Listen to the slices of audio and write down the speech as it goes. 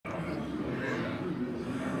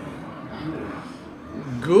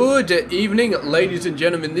Good evening, ladies and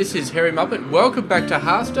gentlemen. This is Hairymuppet. Welcome back to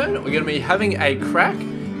HearthStone. We're going to be having a crack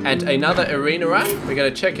at another arena run. We're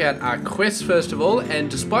going to check out our quests first of all,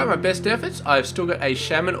 and despite my best efforts, I've still got a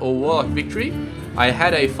Shaman or Warlock victory. I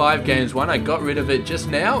had a 5 games one. I got rid of it just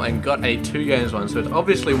now and got a 2 games one. So it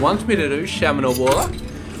obviously wants me to do Shaman or Warlock.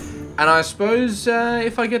 And I suppose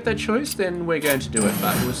if I get that choice, then we're going to do it.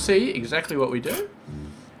 But we'll see exactly what we do.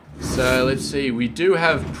 So let's see, we do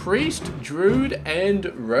have Priest, Druid, and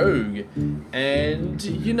Rogue. And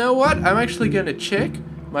you know what? I'm actually going to check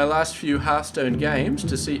my last few Hearthstone games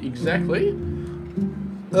to see exactly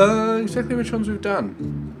which ones we've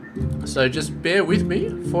done. So just bear with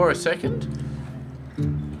me for a second.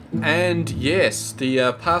 And yes,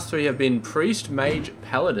 the past 3 have been Priest, Mage,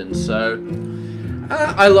 Paladin. So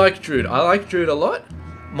I like Druid. I like Druid a lot.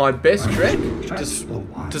 My best deck,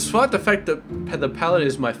 despite the fact that the Paladin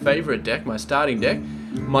is my favourite deck, my starting deck,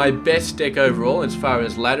 my best deck overall as far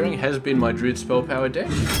as laddering has been my Druid Spell Power deck.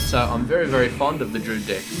 So I'm very, very fond of the Druid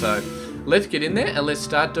deck. So let's get in there and let's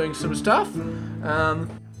start doing some stuff.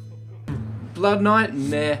 Blood Knight,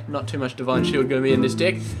 nah, not too much Divine Shield going to be in this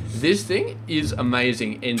deck. This thing is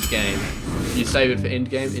amazing end game. You save it for end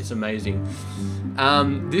game, it's amazing.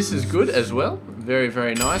 This is good as well. Very,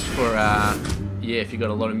 very nice for... yeah, if you got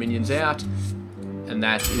a lot of minions out, and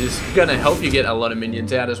that is going to help you get a lot of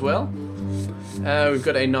minions out as well. We've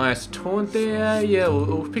got a nice taunt there. Yeah,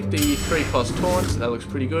 we'll pick the 3-cost taunt. That looks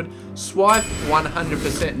pretty good. Swipe,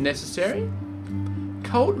 100% necessary.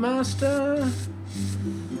 Cult Master.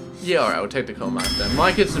 Yeah, alright, we'll take the Cult Master.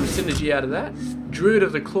 Might get some synergy out of that. Druid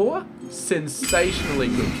of the Claw. Sensationally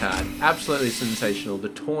good card. Absolutely sensational. The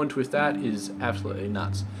taunt with that is absolutely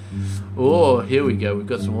nuts. Oh, here we go. We've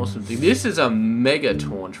got some awesome things. This is a mega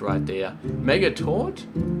taunt right there. Mega taunt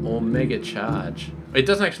or mega charge. It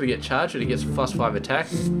doesn't actually get charged, but it gets +5 attack.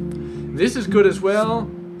 This is good as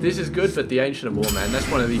well. This is good, but the Ancient of War, man.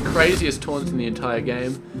 That's one of the craziest taunts in the entire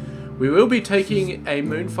game. We will be taking a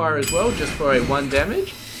Moonfire as well, just for a 1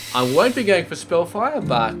 damage. I won't be going for Spellfire,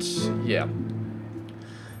 but yeah.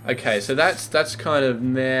 Okay, so that's kind of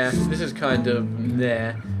meh. This is kind of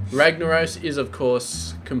meh. Ragnaros is, of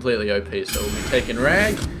course, completely OP, so we'll be taking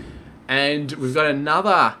Rag. And we've got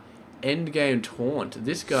another endgame taunt.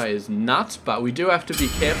 This guy is nuts, but we do have to be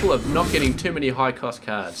careful of not getting too many high-cost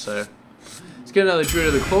cards. So let's get another Druid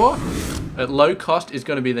of the Claw. At low cost is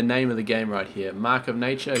going to be the name of the game right here. Mark of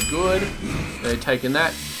Nature, good. They're taking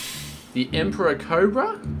that. The Emperor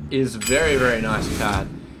Cobra is very, very nice card.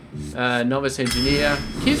 Novice Engineer.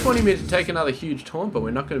 Keeps wanting me to take another huge taunt, but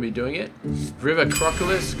we're not going to be doing it. River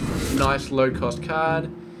Crocolisk, nice low cost card.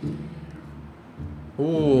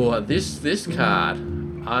 Ooh, this card.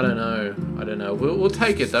 I don't know. We'll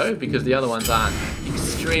take it though, because the other ones aren't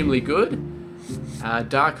extremely good.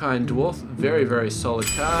 Dark-Iron Dwarf, very, very solid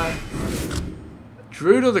card.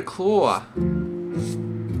 Druid of the Claw.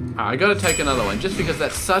 I got to take another one, just because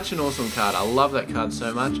that's such an awesome card. I love that card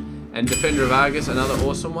so much. And Defender of Argus, another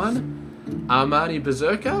awesome one. Armani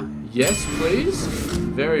Berserker, yes please.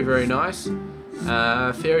 Very, very nice.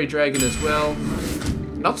 Fairy Dragon as well.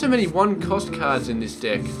 Not so many 1-cost cards in this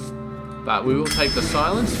deck, but we will take the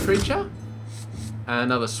Silenced Creature.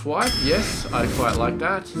 Another Swipe, yes, I quite like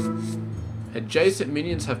that. Adjacent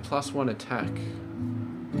minions have +1 attack.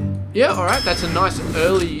 Yeah, alright, that's a nice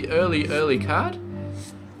early card.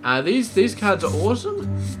 These cards are awesome.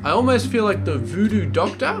 I almost feel like the Voodoo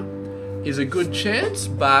Doctor is a good chance,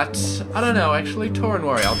 but I don't know, actually. Tauren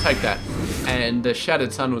Warrior, I'll take that. And the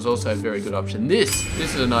Shattered Sun was also a very good option. This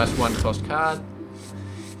is a nice 1-cost card.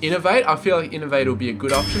 Innovate, I feel like Innovate will be a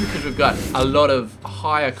good option because we've got a lot of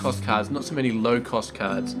higher cost cards, not so many low cost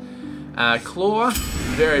cards. Claw,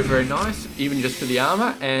 very, very nice, even just for the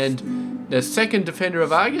armor. And the second Defender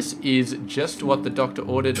of Argus is just what the Doctor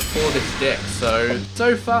ordered for this deck.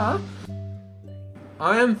 So far,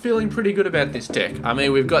 I am feeling pretty good about this deck. I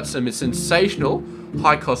mean, we've got some sensational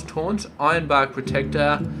high-cost taunts, Ironbark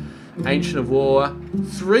Protector, Ancient of War,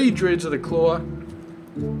 3 Druids of the Claw,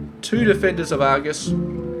 2 Defenders of Argus.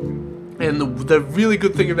 And the really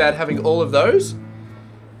good thing about having all of those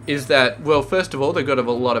is that, well, first of all, they've got a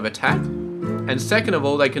lot of attack. And second of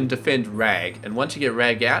all, they can defend Rag. And once you get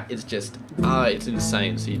Rag out, it's just, it's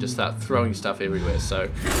insane. So you just start throwing stuff everywhere. So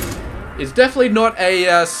it's definitely not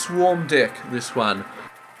a swarm deck, this one.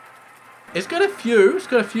 It's got a few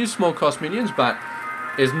small cost minions, but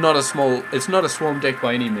it's not a swarm deck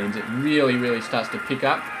by any means. It really, really starts to pick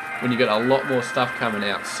up when you get a lot more stuff coming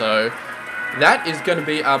out. So that is going to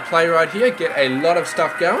be our play right here. Get a lot of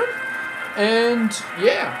stuff going. And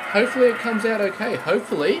yeah, hopefully it comes out okay.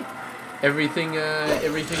 Hopefully everything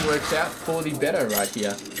works out for the better right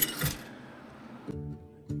here.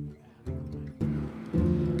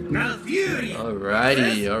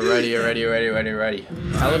 Alrighty.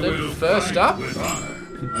 Paladin first up.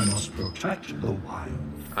 I must protect the wild.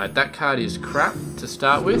 Alright, that card is crap to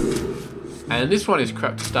start with. And this one is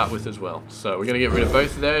crap to start with as well. So we're going to get rid of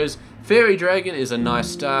both of those. Fairy Dragon is a nice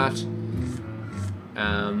start.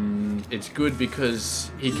 It's good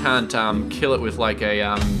because he can't kill it with like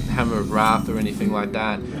a Hammer of Wrath or anything like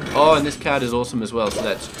that. Oh, and this card is awesome as well. So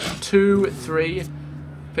that's 2, 3.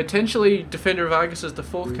 Potentially Defender of Argus as the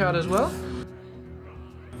 4th card as well.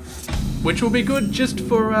 Which will be good just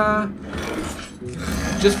for the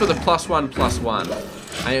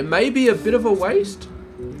 +1/+1. And it may be a bit of a waste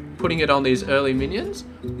putting it on these early minions,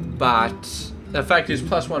 but the fact is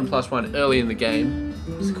 +1/+1 early in the game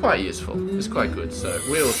is quite useful. It's quite good, so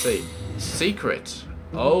we'll see. Secret.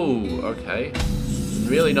 Oh, okay.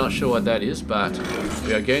 Really not sure what that is, but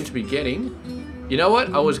we are going to be getting... You know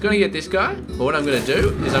what? I was going to get this guy, but what I'm going to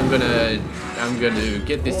do is I'm going to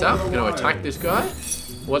get this up. I'm going to attack this guy.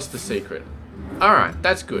 What's the secret? Alright,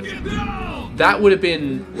 that's good. That would have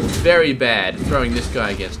been very bad throwing this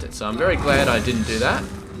guy against it, so I'm very glad I didn't do that.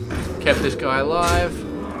 Kept this guy alive.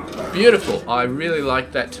 Beautiful. I really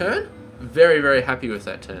liked that turn. Very, very happy with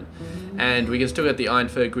that turn. And we can still get the Iron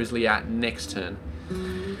Fur Grizzly out next turn.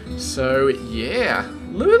 So, yeah.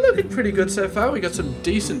 Looking pretty good so far. We got some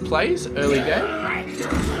decent plays early game.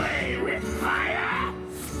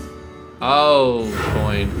 Oh,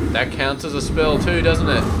 coin. That counts as a spell too, doesn't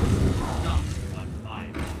it?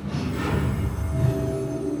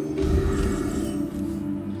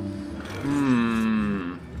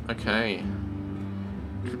 Okay.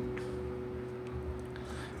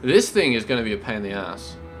 This thing is going to be a pain in the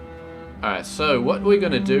ass. Alright, so what we're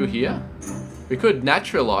going to do here, we could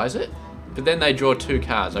naturalize it, but then they draw 2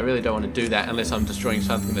 cards. I really don't want to do that unless I'm destroying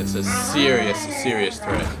something that's a serious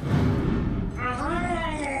threat.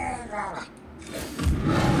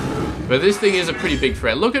 But this thing is a pretty big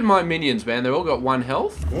threat. Look at my minions, man. They've all got 1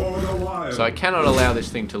 health. So I cannot allow this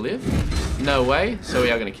thing to live. No way. So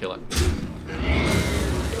we are going to kill it.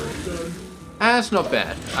 That's not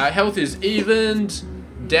bad. Our health is evened.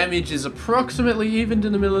 Damage is approximately evened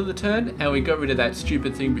in the middle of the turn. And we got rid of that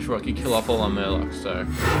stupid thing before I could kill off all our Murlocs. So,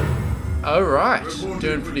 alright.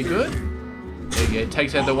 Doing pretty good. There you go.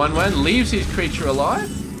 Takes out the 1/1. Leaves his creature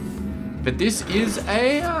alive. But this is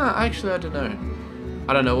a... actually, I don't know.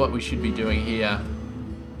 I don't know what we should be doing here.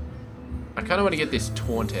 I kind of want to get this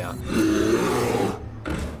taunt out.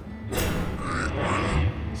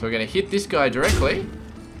 So we're going to hit this guy directly.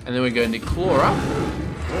 And then we're going to claw up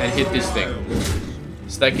and hit this thing.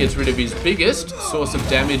 So that gets rid of his biggest source of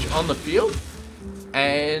damage on the field.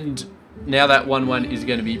 And now that 1/1 is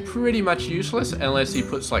going to be pretty much useless unless he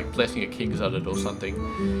puts like Blessing of Kings on it or something.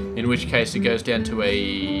 In which case it goes down to a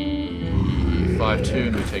 5/2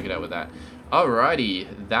 and we take it out with that. Alrighty,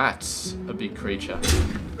 that's a big creature.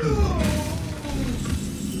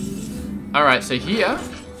 Alright, so here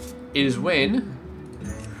is when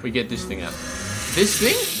we get this thing out. This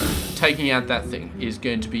thing, taking out that thing, is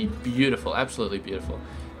going to be beautiful, absolutely beautiful.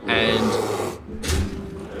 And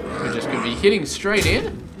we're just going to be hitting straight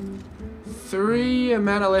in. 3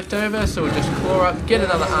 mana left over, so we'll just claw up, get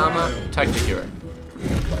another armor, take the hero.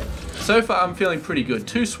 So far I'm feeling pretty good.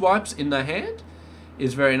 2 swipes in the hand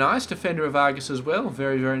is very nice. Defender of Argus as well,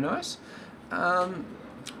 very, very nice. Not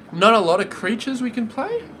a lot of creatures we can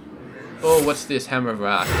play. Oh, what's this? Hammer of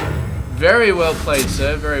Wrath. Very well played,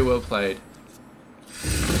 sir, very well played.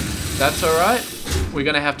 That's alright. We're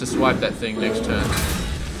going to have to swipe that thing next turn.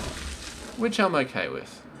 Which I'm okay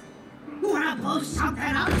with. Wanna blow something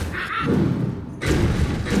up?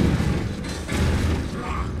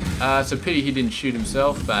 It's a pity he didn't shoot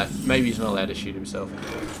himself, but maybe he's not allowed to shoot himself.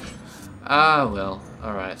 Ah, well.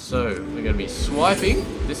 Alright, so we're going to be swiping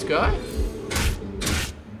this guy.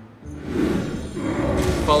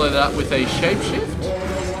 Follow that up with a shapeshift.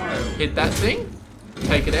 Hit that thing.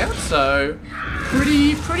 Take it out. So,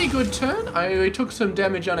 pretty good turn. We took some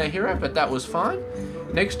damage on our hero, but that was fine.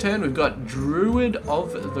 Next turn, we've got Druid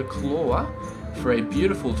of the Claw for a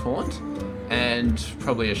beautiful taunt. And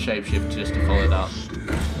probably a shapeshift just to follow it up.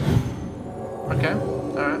 Okay,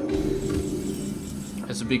 alright.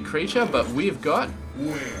 It's a big creature, but we've got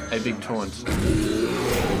a big taunt.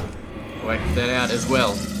 Whack that out as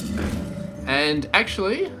well. And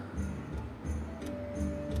actually,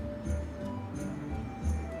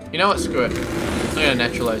 you know what, screw it. I'm gonna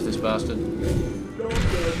naturalize this bastard.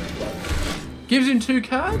 Gives him 2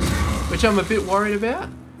 cards, which I'm a bit worried about.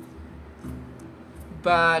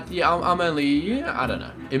 But yeah, I'm only, I don't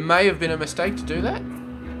know. It may have been a mistake to do that.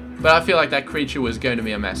 But I feel like that creature was going to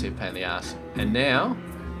be a massive pain in the ass. And now,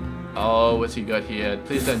 oh, what's he got here?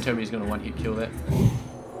 Please don't tell me he's going to 1-hit kill that.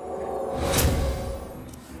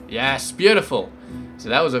 Yes, beautiful. So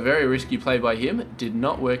that was a very risky play by him. It did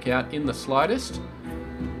not work out in the slightest.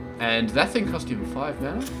 And that thing cost him 5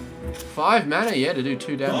 mana. 5 mana, yeah, to do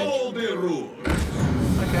 2 damage.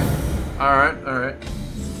 Okay. Alright, alright.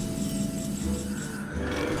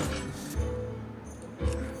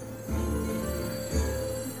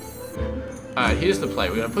 Alright, here's the play.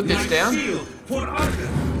 We're going to put this down.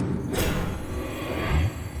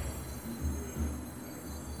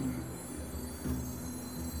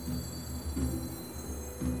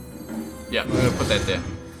 Yeah, we're going to put that there.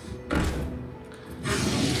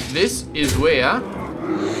 This is where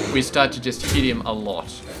we start to just hit him a lot.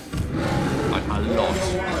 Like, a lot.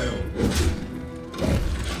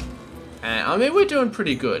 And, I mean, we're doing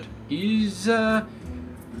pretty good. He's,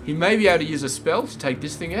 he may be able to use a spell to take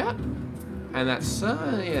this thing out. And that's,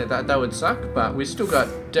 yeah, that would suck, but we've still got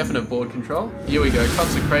definite board control. Here we go,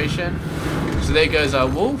 Consecration. So there goes our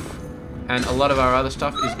wolf, and a lot of our other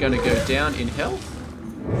stuff is going to go down in health.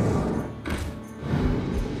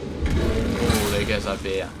 Oh, there goes our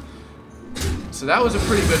bear. So that was a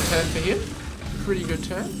pretty good turn for him. Pretty good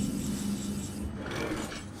turn.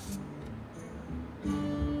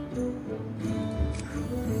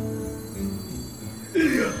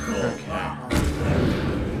 Okay.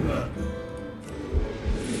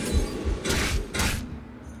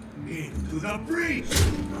 Into the breach.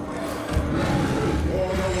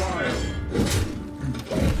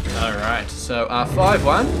 Alright, so our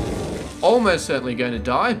 5-1. Almost certainly going to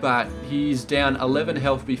die, but he's down 11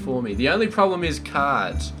 health before me. The only problem is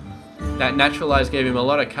cards. That Naturalize gave him a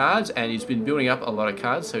lot of cards, and he's been building up a lot of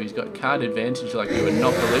cards, so he's got card advantage like you would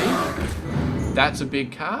not believe. That's a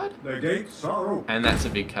big card. And that's a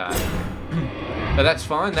big card. But that's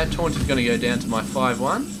fine. That taunt is going to go down to my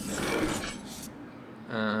 5-1.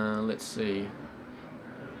 Let's see.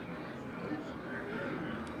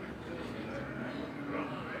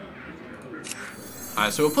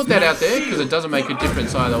 Alright, so we'll put that out there because it doesn't make a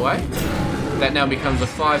difference either way. That now becomes a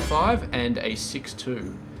 5-5 and a 6-2.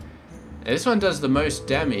 Now this one does the most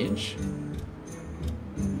damage,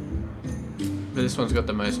 but this one's got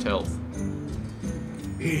the most health.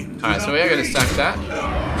 Alright, so we are going to sack that.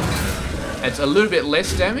 It's a little bit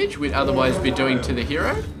less damage we'd otherwise be doing to the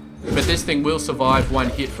hero, but this thing will survive one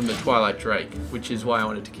hit from the Twilight Drake, which is why I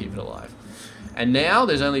wanted to keep it alive. And now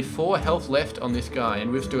there's only 4 health left on this guy, and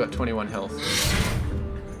we've still got 21 health.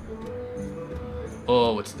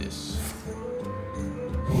 Oh, what's this?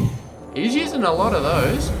 He's using a lot of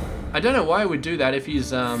those. I don't know why he would do that if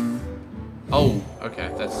he's, Oh,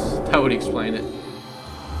 okay, that would explain it.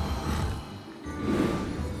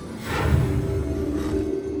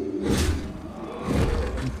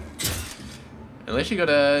 Unless you got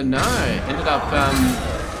a... No, ended up,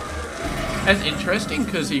 That's interesting,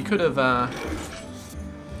 because he could have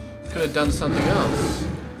done something else.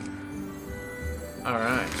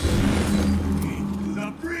 Alright.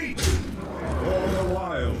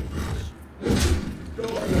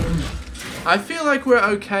 I feel like we're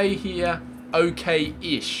okay here.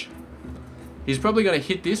 Okay-ish. He's probably going to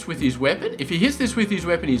hit this with his weapon. If he hits this with his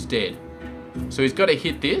weapon, he's dead. So he's got to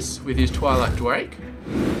hit this with his Twilight Drake.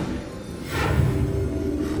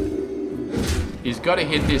 He's got to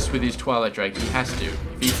hit this with his Twilight Drake. He has to.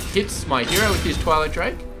 If he hits my hero with his Twilight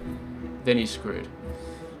Drake, then he's screwed.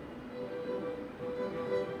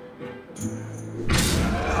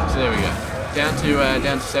 So there we go. Down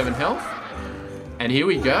to 7 health. And here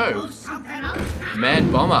we go.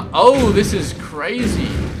 Mad Bomber. Oh, this is crazy.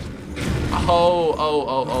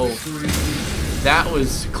 Oh. That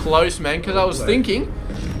was close, man, because I was thinking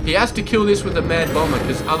he has to kill this with a Mad Bomber,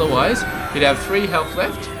 because otherwise he'd have 3 health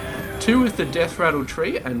left. 2 with the Death Rattle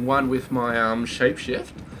Tree and 1 with my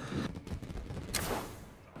Shapeshift.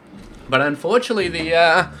 But unfortunately,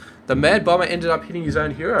 the Mad Bomber ended up hitting his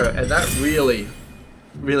own hero, and that really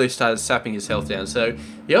started sapping his health down. So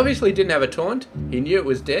he obviously didn't have a taunt. He knew it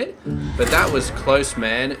was dead, but that was close,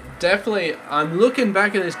 man. Definitely, I'm looking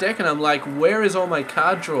back at this deck and I'm like, where is all my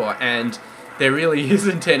card draw? And there really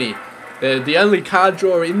isn't any. The only card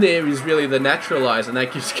draw in there is really the Naturalize, and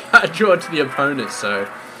that gives card draw to the opponent. So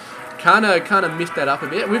kind of miffed that up a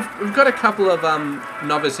bit. We've got a couple of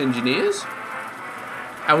Novice Engineers,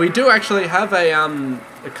 and we do actually have a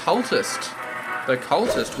Cultist, the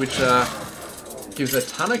Cultist, which gives a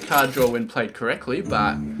ton of card draw when played correctly,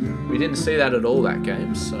 but we didn't see that at all that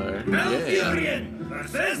game. So yeah,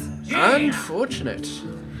 unfortunate.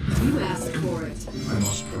 You asked for it. I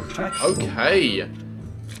must protect. Okay.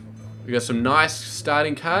 We got some nice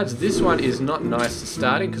starting cards. This one is not nice to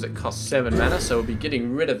starting because it costs 7 mana, so we'll be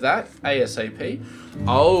getting rid of that ASAP.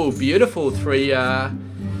 Oh, beautiful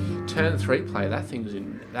turn 3 play. That thing's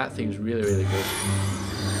really good.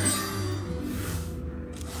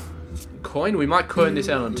 coin. We might coin this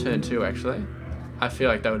out on turn 2, actually. I feel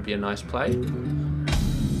like that would be a nice play.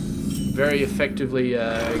 Very effectively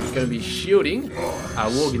going to be shielding our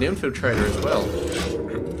Worgen Infiltrator as well.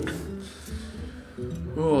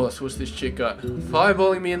 Oh, so what's this chick got?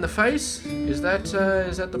 Fireballing me in the face? Is that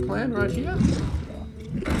the plan right here?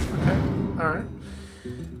 Okay, alright.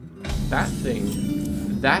 That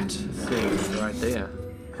thing right there.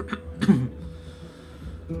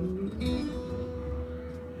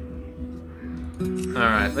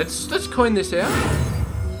 Alright, let's coin this out.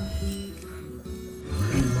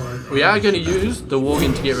 We are going to use the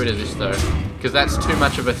Worgen to get rid of this though, because that's too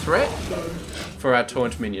much of a threat for our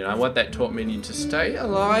taunt minion. I want that taunt minion to stay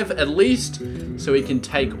alive at least so he can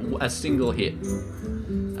take a single hit.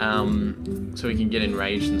 So he can get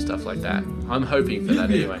enraged and stuff like that. I'm hoping for that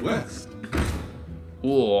anyway.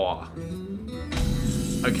 Whoa.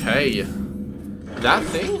 Okay. That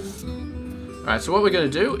thing. Alright, so what we're going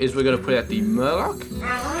to do is we're going to put out the Murloc,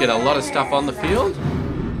 get a lot of stuff on the field,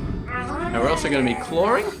 and we're also going to be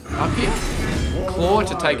clawing up here. Claw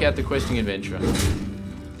to take out the questing adventurer.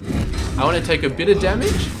 I want to take a bit of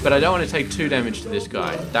damage, but I don't want to take 2 damage to this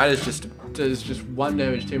guy. That is just 1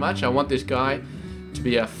 damage too much. I want this guy to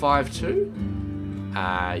be a 5-2.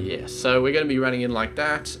 Yeah, so we're going to be running in like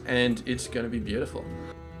that, and it's going to be beautiful.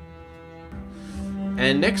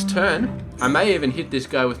 And next turn, I may even hit this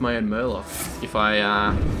guy with my own Murloc, if I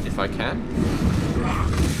can.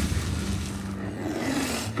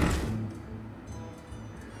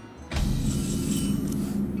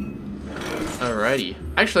 Alrighty.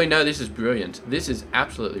 Actually, no, this is brilliant. This is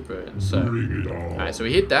absolutely brilliant. So, alright, so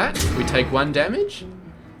we hit that. We take 1 damage,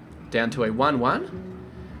 down to a 1-1,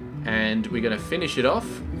 and we're going to finish it off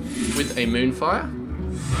with a Moonfire.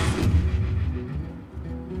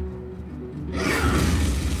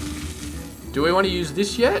 Do we want to use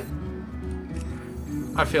this yet?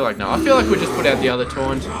 I feel like no. I feel like we'll just put out the other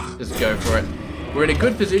taunt. Just go for it. We're in a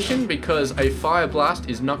good position because a Fire Blast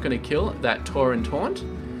is not going to kill that Tauren taunt.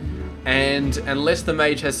 And unless the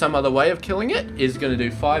mage has some other way of killing it, is going to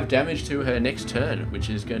do 5 damage to her next turn, which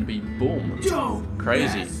is going to be boom.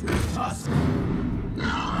 Crazy.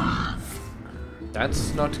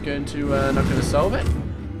 That's not going to solve it.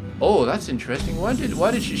 Oh, that's interesting. Why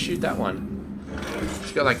did she shoot that one?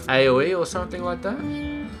 She's got like AoE or something like that?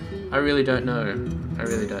 I really don't know. I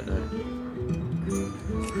really don't know.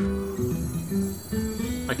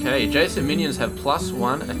 Okay, adjacent minions have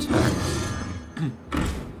 +1 attack.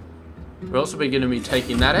 We're also going to be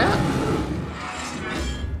taking that out.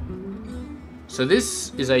 So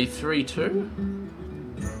this is a 3-2.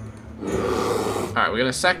 Alright, we're going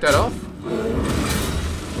to sack that off.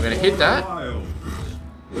 We're going to hit that.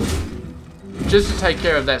 Just to take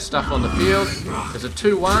care of that stuff on the field. There's a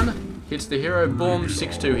 2-1. Hits the hero. Boom.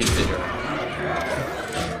 6-2 hits the hero.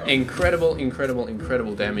 Incredible, incredible,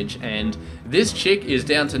 incredible damage. And this chick is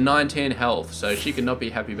down to 910 health. So she could not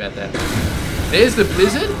be happy about that. There's the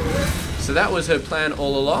Blizzard. So that was her plan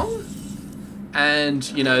all along. And,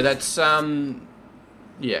 you know, that's,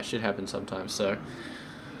 yeah, shit happens sometimes. So,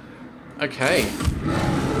 okay.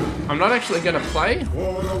 I'm not actually going to play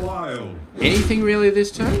anything really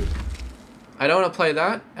this turn. I don't want to play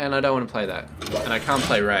that, and I don't want to play that. And I can't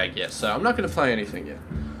play Rag yet, so I'm not going to play anything yet.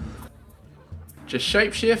 Just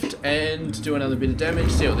shapeshift and do another bit of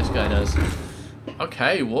damage, see what this guy does.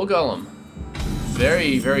 Okay, War Golem.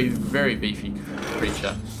 Very, very, very beefy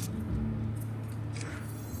creature.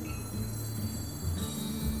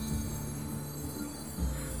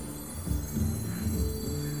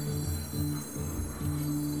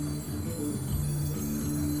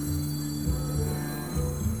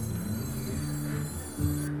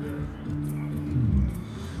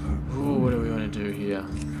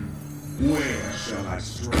 Where shall I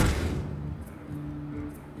strike?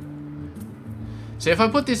 See, if I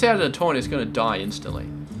put this out at a taunt, it's going to die instantly.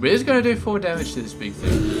 But it's going to do 4 damage to this big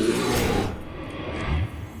thing.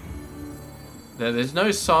 There's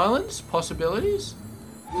no silence possibilities.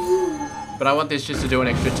 But I want this just to do an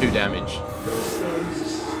extra 2 damage.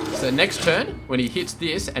 So next turn, when he hits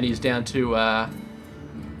this and he's down to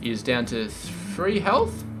 3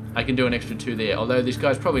 health, I can do an extra 2 there. Although this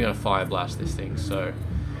guy's probably going to Fire Blast this thing, so...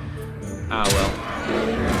 Ah, well.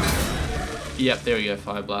 Yep, there we go,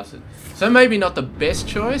 Fire Blasted. So maybe not the best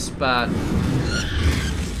choice, but...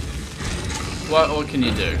 What can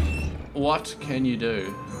you do? What can you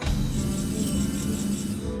do?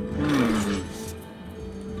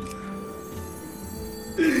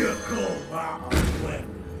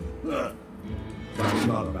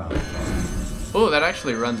 Oh, that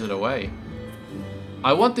actually runs it away.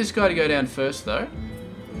 I want this guy to go down first, though.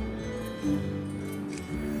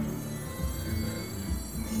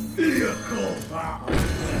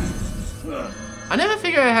 I never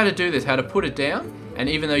figure out how to do this, how to put it down, and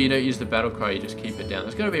even though you don't use the battle cry, you just keep it down.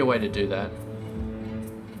 There's got to be a way to do that.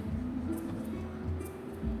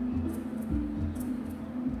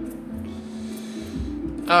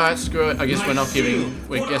 Alright, screw it. I guess we're not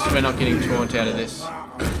getting taunt out of this.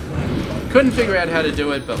 Couldn't figure out how to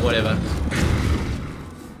do it, but whatever.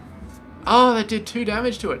 Oh, that did 2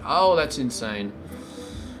 damage to it. Oh, that's insane.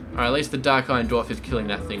 Alright, at least the Dark Iron Dwarf is killing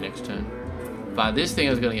that thing next turn. But this thing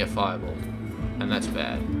is going to get fireballed. And that's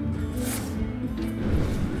bad.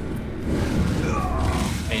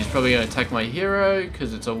 And he's probably going to attack my hero,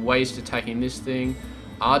 because it's a waste attacking this thing.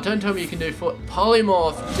 Ah, don't tell me you can do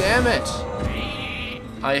polymorph. Damn it!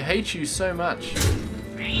 I hate you so much.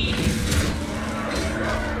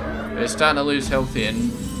 We're starting to lose health here,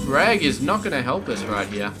 and Rag is not going to help us right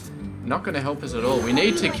here. Not going to help us at all. We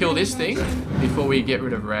need to kill this thing before we get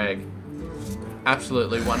rid of Rag.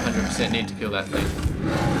 Absolutely 100% need to kill that thing.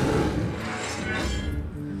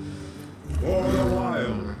 For the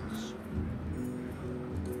wilds.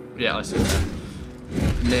 Yeah, I see that.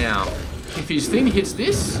 Now, if his thing hits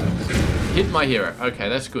this, hit my hero. Okay,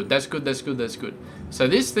 that's good. That's good, that's good, that's good. So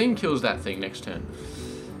this thing kills that thing next turn.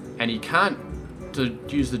 And he can't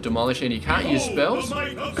use the demolish, and he can't use spells.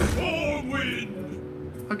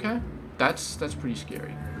 Okay, that's pretty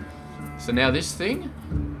scary. So now this thing.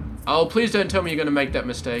 Oh, please don't tell me you're going to make that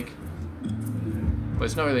mistake. Well,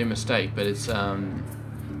 it's not really a mistake, but it's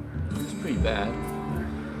pretty bad.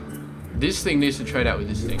 This thing needs to trade out with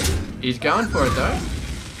this thing. He's going for it though,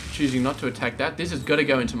 choosing not to attack that. This has got to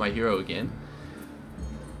go into my hero again.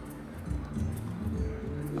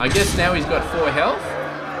 I guess now he's got 4 health.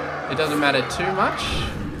 It doesn't matter too much.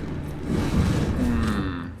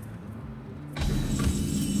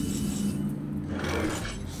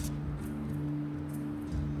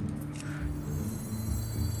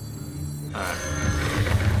 Alright.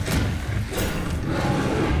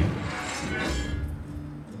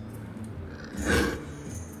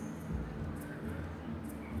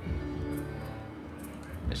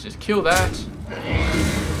 Let's just kill that.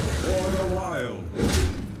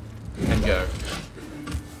 And go.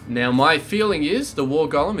 Now my feeling is the War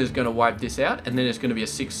Golem is going to wipe this out, and then it's going to be a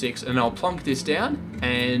 6/6, and I'll plonk this down,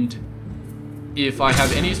 and if I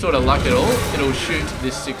have any sort of luck at all, it'll shoot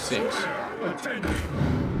this 6/6.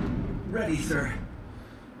 Ready, sir.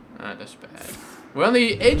 Ah, that's bad. We're on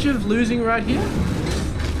the edge of losing right here.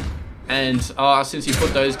 And since he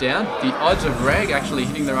put those down, the odds of Rag actually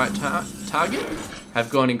hitting the right target have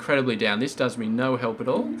gone incredibly down. This does me no help at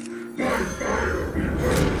all.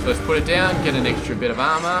 So let's put it down, get an extra bit of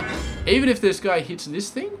armor. Even if this guy hits this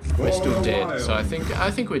thing, we're still dead. So I think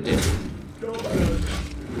we're dead.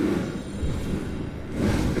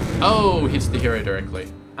 Oh, hits the hero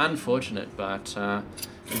directly. Unfortunate, but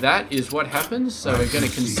that is what happens. So we're going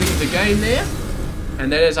to concede the game there. And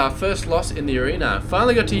that is our first loss in the arena.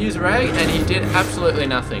 Finally got to use Rag, and he did absolutely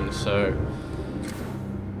nothing. So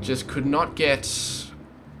just could not deal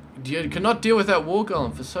with that War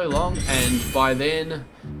Golem for so long. And by then,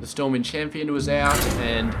 the Stormwind Champion was out,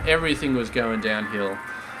 and everything was going downhill.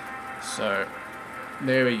 So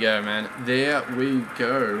there we go, man. There we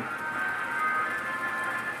go.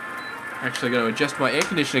 Actually going to adjust my air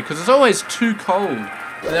conditioning because it's always too cold. And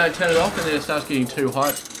then I turn it off, and then it starts getting too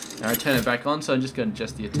hot. And I turn it back on, so I'm just going to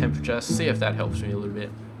adjust the temperature, see if that helps me a little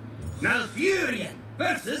bit. Malfurion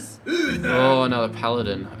versus Oh, another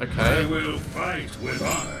paladin. Okay. I will fight with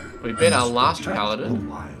honor. We beat our last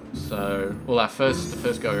paladin, so the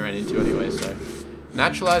first guy we ran into anyway. So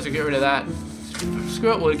naturalize, we'll get rid of that.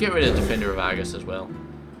 Screw it, we'll get rid of Defender of Argus as well.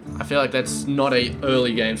 I feel like that's not a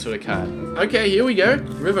early game sort of card. Okay, here we go.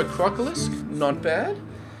 River Crocolisk, not bad.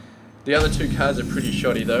 The other 2 cards are pretty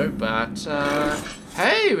shoddy though, but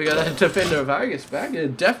hey, we got a Defender of Argus back.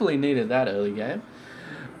 It definitely needed that early game.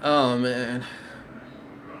 Oh man.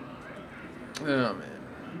 Oh man.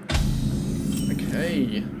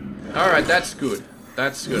 Okay. Alright, that's good.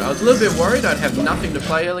 That's good. I was a little bit worried I'd have nothing to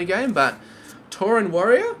play early game, but Tauren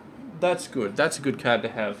Warrior, that's good. That's a good card to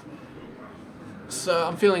have. So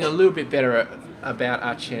I'm feeling a little bit better about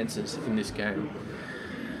our chances in this game.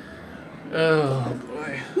 Oh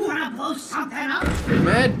boy. Wanna blow something up?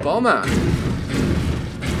 Mad Bomber.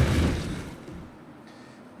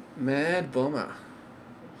 Mad Bomber.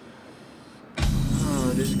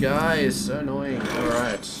 Oh, this guy is so annoying.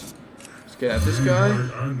 Alright. Let's get out this guy.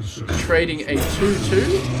 Trading a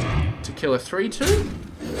 2/2 to kill a 3/2.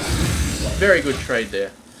 Very good trade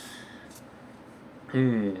there.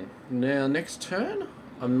 Now, next turn?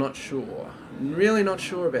 I'm not sure. I'm really not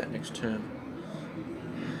sure about next turn.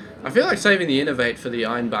 I feel like saving the Innovate for the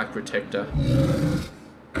Ironbark Protector.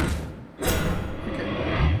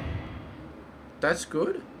 That's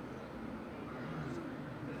good.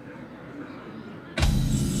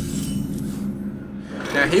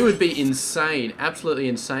 Now he would be insane, absolutely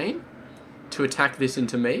insane, to attack this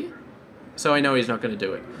into me. So I know he's not going to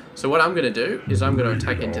do it. So what I'm going to do is I'm going to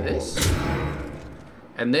attack into this.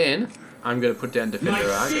 And then I'm going to put down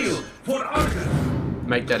Defender Argus.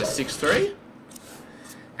 Make that a 6-3.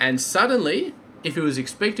 And suddenly, if he was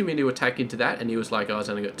expecting me to attack into that and he was like, oh, I've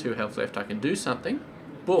only got 2 health left, I can do something.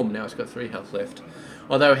 Boom, now it's got 3 health left.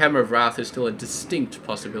 Although Hammer of Wrath is still a distinct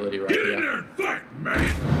possibility right here.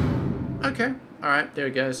 Okay, alright, there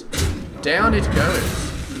it goes. Down it goes.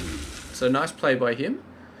 So nice play by him.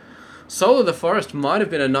 Soul of the Forest might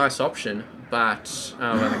have been a nice option, but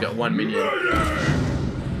I've only got 1 minion.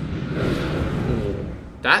 Ooh.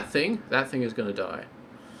 That thing is going to die.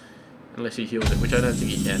 Unless he heals it, which I don't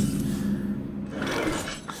think he can.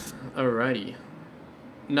 Alrighty.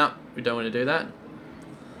 No, we don't want to do that.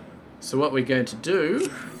 So what we're going to do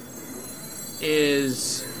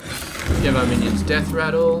is give our minions Death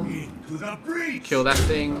Rattle, kill that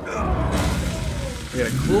thing. We're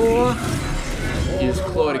going to Claw, use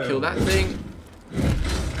Claw to kill that thing.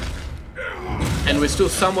 And we're still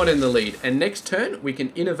somewhat in the lead. And next turn, we can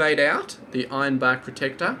innovate out the Ironbark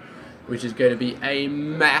Protector, which is going to be a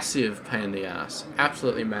massive pain in the ass.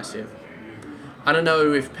 Absolutely massive. I don't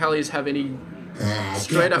know if Pallies have any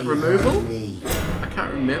straight up removal. I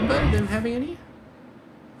can't remember them having any.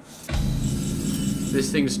 This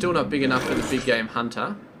thing's still not big enough for the big game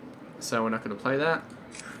Hunter, so we're not going to play that.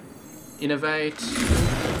 Innovate.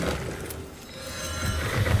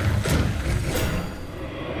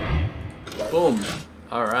 Boom.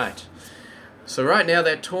 Alright. So right now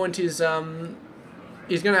that taunt is,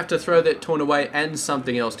 he's going to have to throw that taunt away and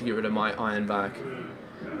something else to get rid of my Ironbark.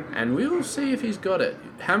 And we'll see if he's got it.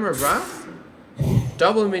 Hammer of Wrath.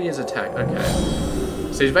 Double minion's attack.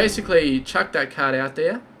 Okay. So he's basically chucked that card out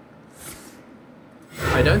there.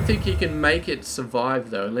 I don't think he can make it survive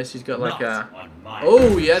though, unless he's got like a...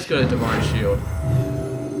 Oh, he has got a Divine Shield.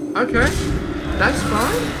 Okay. That's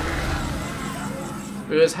fine.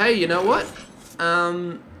 Because, hey, you know what?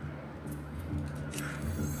 I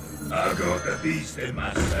got the beast in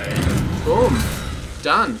my sight. Boom.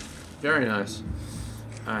 Done. Very nice.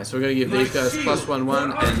 Alright, so we're going to give these guys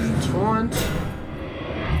 +1/1 and taunt.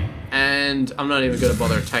 And I'm not even going to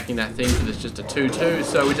bother attacking that thing because it's just a 2/2,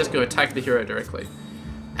 so we're just going to attack the hero directly.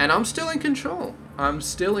 And I'm still in control. I'm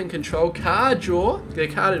still in control. Card draw. The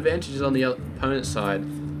card advantage is on the opponent's side.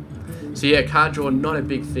 So yeah, card draw not a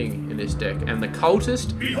big thing in this deck. And the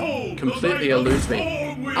Cultist completely eludes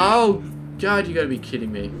me. Oh god, you gotta be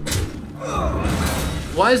kidding me.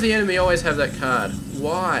 Why does the enemy always have that card?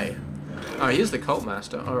 Why? Oh, here's the Cult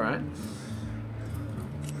Master. Alright.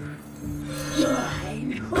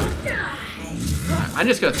 I'm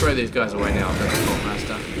just gonna throw these guys away now. I've got the Cult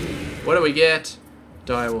Master. What do we get?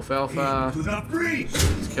 Direwolf Alpha.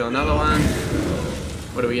 Let's kill another one.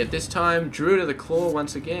 What do we get this time? Druid of the Claw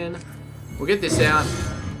once again. We'll get this out.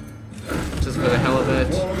 Just for the hell of it.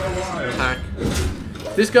 Attack.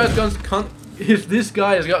 This guy's got if this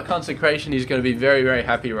guy has got Consecration, he's going to be very, very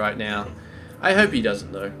happy right now. I hope he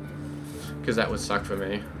doesn't though, because that would suck for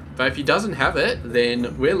me. But if he doesn't have it,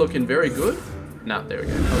 then we're looking very good. Nah, there we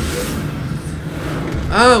go.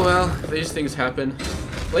 Oh well, these things happen.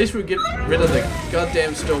 At least we get rid of the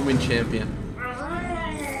goddamn Stormwind Champion.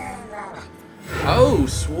 Oh,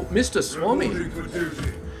 Mr. Swami.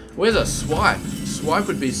 Where's a swipe? Swipe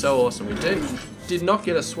would be so awesome. We did not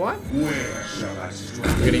get a swipe. We're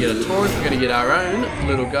going to get a taunt. We're going to get our own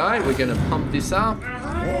little guy. We're going to pump this up.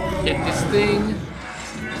 Hit this thing.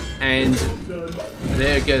 And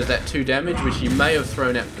there goes that 2 damage, which he may have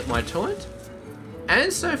thrown at my taunt.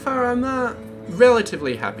 And so far I'm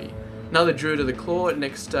relatively happy. Another Druid of the Claw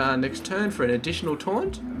next turn for an additional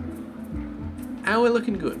taunt. And we're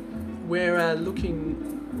looking good. We're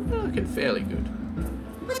looking fairly good.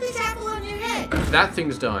 Put this apple on your head. That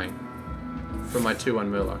thing's dying from my 2/1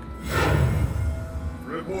 Murloc.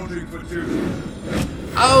 Reporting for duty.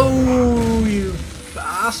 Oh, you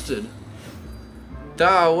bastard.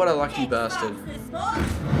 Oh, what a lucky bastard.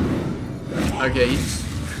 Okay,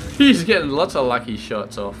 he's getting lots of lucky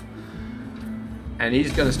shots off. And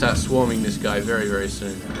he's going to start swarming this guy very, very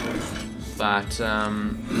soon. But,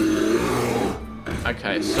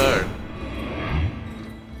 okay, so...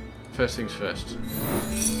 First things first.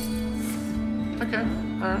 Okay,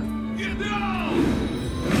 alright.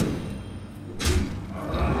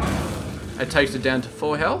 It takes it down to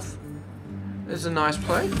 4 health. It's a nice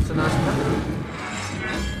play. It's a nice play.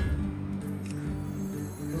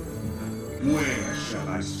 Where shall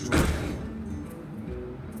I strike?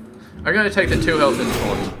 I'm going to take the 2 health and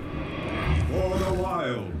taunt. For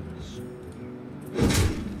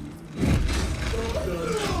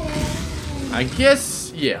I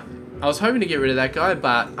guess, yeah. I was hoping to get rid of that guy,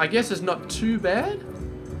 but I guess it's not too bad.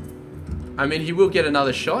 I mean, he will get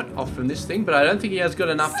another shot off from this thing, but I don't think he has got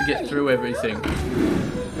enough to get through everything.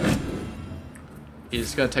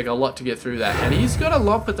 It's going to take a lot to get through that. And he's got a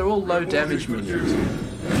lot, but they're all low damage minions.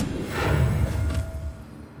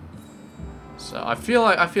 So I feel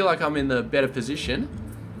like I'm in the better position.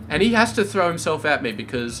 And he has to throw himself at me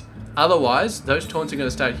because otherwise those taunts are going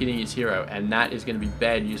to start hitting his hero, and that is going to be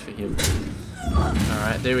bad news for him.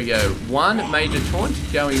 Alright, there we go. One major taunt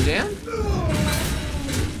going down.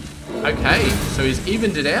 Okay, so he's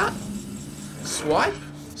evened it out. Swipe.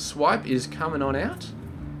 Swipe is coming on out.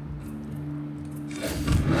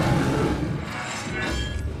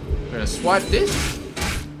 We're going to swipe this.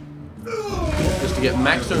 Just to get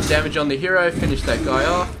maximum damage on the hero. Finish that guy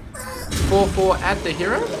off. 4-4 at the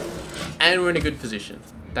hero. And we're in a good position.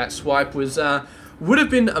 That swipe was would have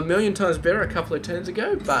been a million times better a couple of turns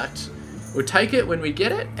ago, but we'll take it when we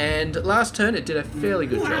get it. And last turn it did a fairly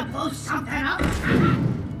good job.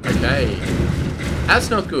 Okay. That's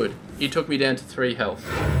not good. He took me down to 3 health.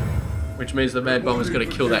 Which means the Mad Bomber's got to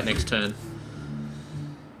kill that next turn.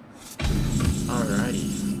 Alrighty.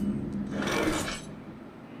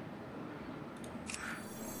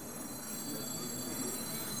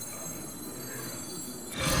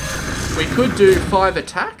 We could do 5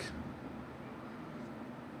 attack.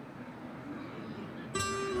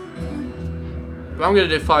 But I'm going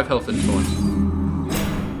to do 5 health and taunt.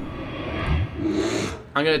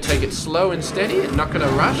 I'm going to take it slow and steady. Not going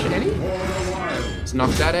to rush any. Let's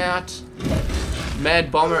knock that out.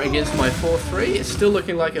 Mad Bomber against my 4-3. It's still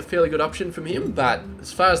looking like a fairly good option from him, but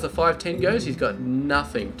as far as the 5-10 goes, he's got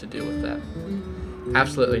nothing to do with that.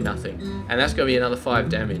 Absolutely nothing. And that's going to be another 5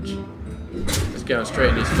 damage. Just going straight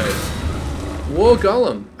in his face. War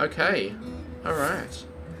Golem. Okay. Alright.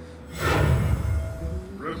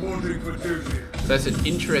 So that's an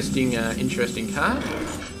interesting card.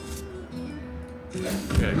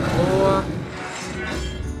 We're going to claw.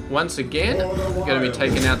 Once again, we're going to be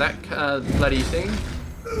taking out that bloody thing.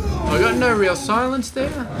 I got no real silence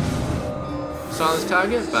there. Silence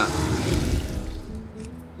target, but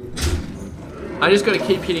I just got to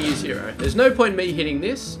keep hitting his hero. There's no point in me hitting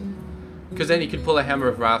this, because then he could pull a Hammer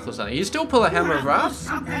of Wrath or something. He still pull a Hammer of Wrath.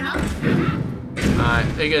 Alright,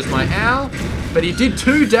 there goes my owl. But he did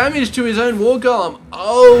 2 damage to his own War Golem.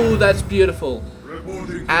 Oh, that's beautiful.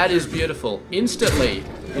 That is beautiful. Instantly,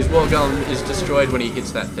 his War Golem is destroyed when he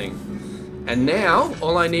hits that thing. And now,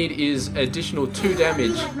 all I need is additional 2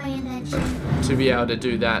 damage to be able to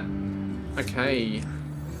do that. Okay.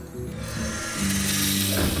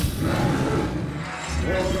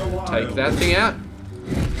 Take that thing out.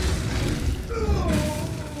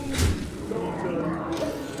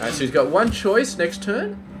 Alright, so he's got one choice next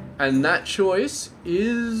turn. And that choice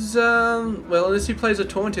is, well, unless he plays a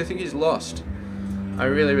taunt, I think he's lost. I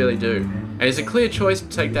really, really do. And it's a clear choice to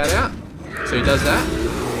take that out. So he does that.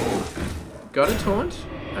 Got a taunt.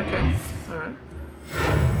 Okay. Alright.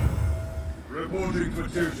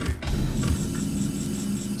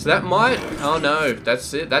 So that might... Oh no.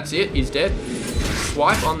 That's it. That's it. He's dead.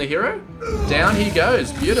 Swipe on the hero. Down he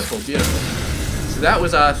goes. Beautiful. Beautiful. So that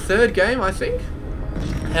was our 3rd game, I think.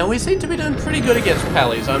 And we seem to be doing pretty good against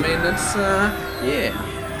Pallies. I mean, that's... yeah.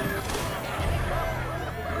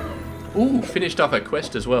 Ooh, finished off a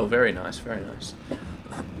quest as well. Very nice, very nice.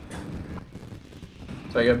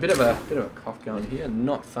 So I got a bit of a cough going here.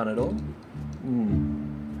 Not fun at all.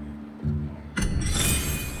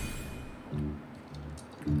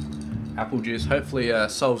 Apple juice hopefully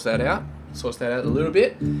solves that out. Sorts that out a little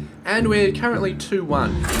bit. And we're currently 2-1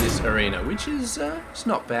 in this arena, which is it's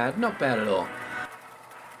not bad. Not bad at all.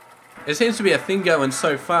 There seems to be a thing going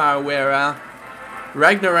so far where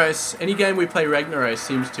Ragnaros, any game we play Ragnaros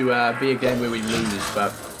seems to be a game where we lose,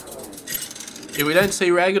 but if we don't see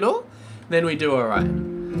Rag at all, then we do alright.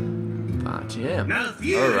 But yeah.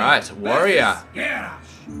 Alright, Warrior.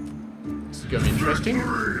 This is going to be interesting.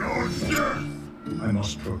 I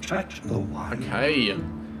must protect the one. Okay.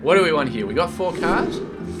 What do we want here? We got 4 cards.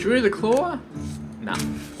 Drew the Claw? Nah.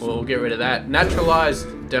 We'll get rid of that. Naturalize.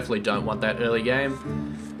 Definitely don't want that early game.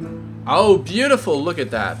 Oh, beautiful. Look at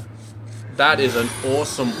that. That is an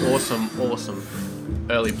awesome, awesome, awesome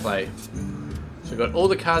early play. So we've got all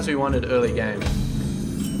the cards we wanted early game.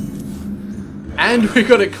 And we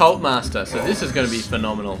got a Cult Master, so this is going to be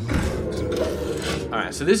phenomenal.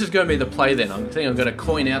 Alright, so this is going to be the play then. I think I'm going to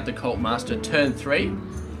coin out the Cult Master turn 3,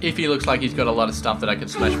 if he looks like he's got a lot of stuff that I can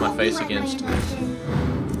smash my face against.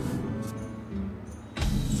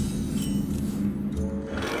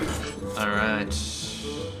 Alright.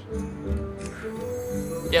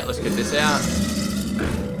 Yeah, let's get this out.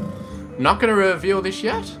 Not going to reveal this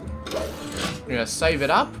yet. I'm going to save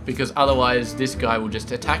it up because otherwise this guy will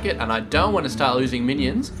just attack it, and I don't want to start losing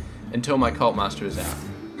minions until my Cult Master is out.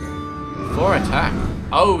 4 attack.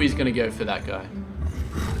 Oh, he's going to go for that guy.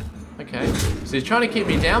 Okay, so he's trying to keep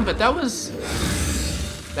me down, but that was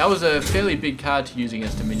a fairly big card to use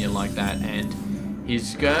against a minion like that, and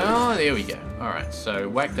he's going, oh, there we go. Alright, so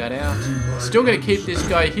whack that out. Still going to keep this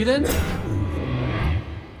guy hidden.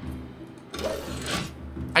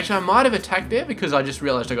 Actually, I might have attacked there because I just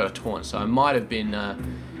realized I got a taunt, so I might have been, I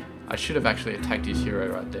should have actually attacked his hero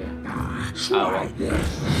right there. Oh, well.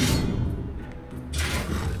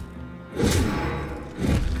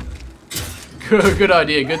 Good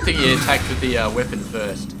idea. Good thing you attacked with the weapon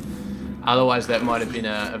first. Otherwise, that might have been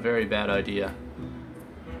a very bad idea.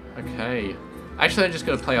 Okay. Actually, I'm just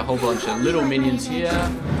going to play a whole bunch of little minions here.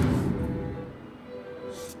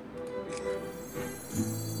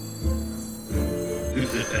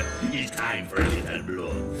 It's time for a little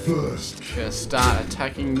blood. First. Gonna start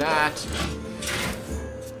attacking that.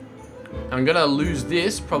 I'm gonna lose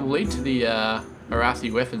this probably to the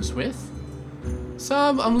Arathi Weaponsmith. So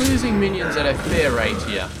I'm losing minions at a fair rate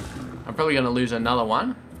here. I'm probably gonna lose another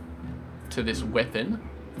one to this weapon.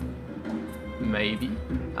 Maybe.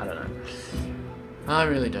 I don't know. I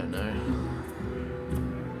really don't know.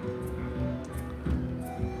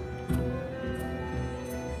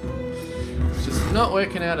 It's just not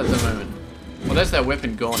working out at the moment. Well, there's that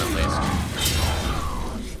weapon gone at least.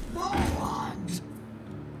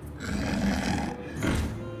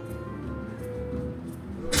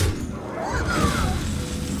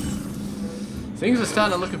 Things are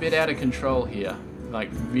starting to look a bit out of control here.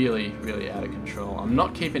 Like, really, really out of control. I'm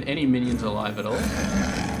not keeping any minions alive at all.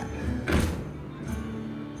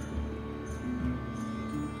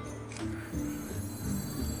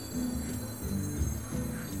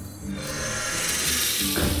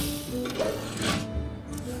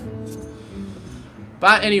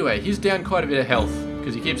 But anyway, he's down quite a bit of health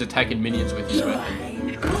because he keeps attacking minions with his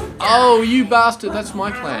weapon. Oh, you bastard! That's my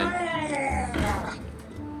plan.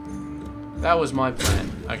 That was my plan.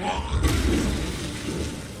 Okay.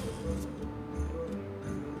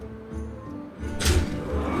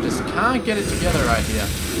 Just can't get it together right here.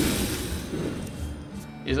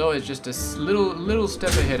 He's always just a little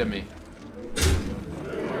step ahead of me.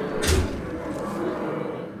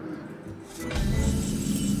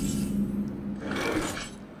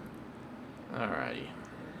 Alrighty.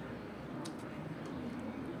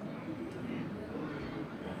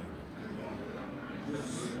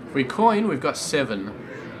 If we coin, we've got 7.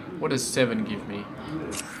 What does 7 give me?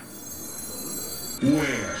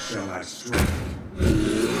 Where shall I strike?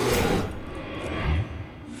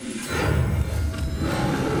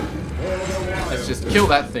 Let's just kill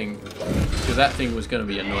that thing, because that thing was going to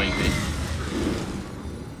be annoying me.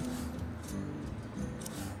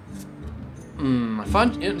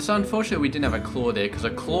 It's unfortunate we didn't have a claw there, because a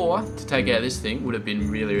claw to take out this thing would have been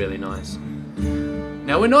really, really nice.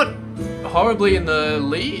 Now we're not horribly in the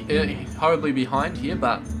lead, horribly behind here,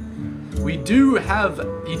 but we do have,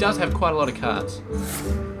 he does have quite a lot of cards.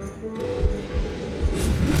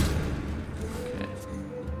 Okay.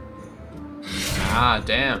 Ah,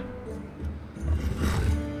 damn.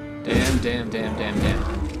 Damn.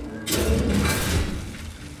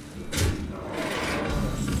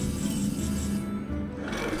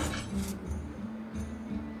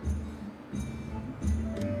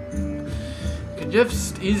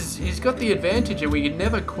 He's got the advantage and we can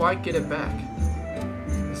never quite get it back.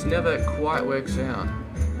 This never quite works out.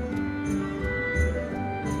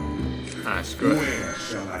 Alright, screw it. Where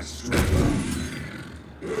shall I strike?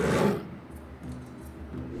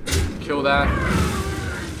 Kill that.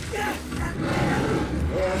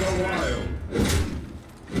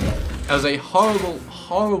 That was a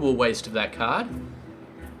horrible waste of that card.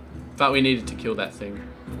 But we needed to kill that thing.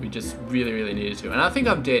 We just really needed to. And I think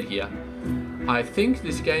I'm dead here. I think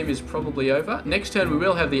this game is probably over. Next turn we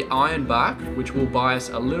will have the Iron Bark, which will buy us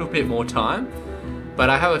a little bit more time.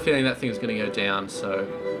 But I have a feeling that thing's going to go down, so...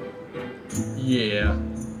 yeah.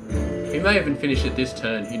 He may even finish it this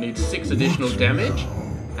turn. He needs 6 additional damage.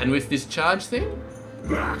 And with this charge thing...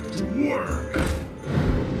 back to work.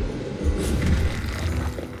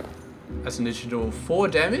 That's an additional 4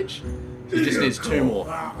 damage. He just needs 2 more.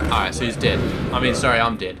 Alright, so he's dead. I mean, sorry,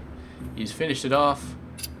 I'm dead. He's finished it off.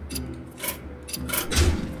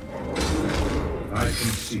 I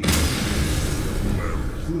can see.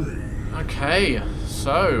 Okay,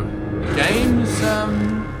 so games,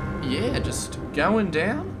 yeah, just going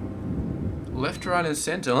down, left, right, and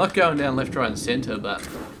center. Not going down left, right, and center, but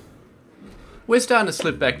we're starting to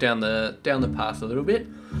slip back down the path a little bit.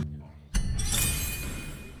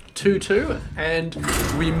 2-2, and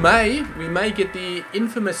we may get the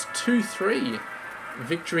infamous 2-3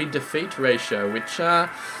 victory defeat ratio, which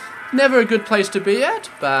never a good place to be at,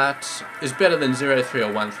 but is better than 0-3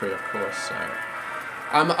 or 1-3, of course. So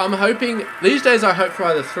I'm hoping these days. I hope for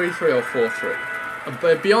either 3-3 or 4-3.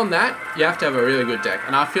 But beyond that, you have to have a really good deck,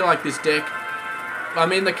 and I feel like this deck. I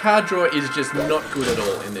mean, the card draw is just not good at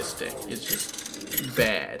all in this deck. It's just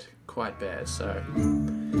bad, quite bad. So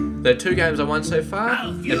the 2 games I won so far,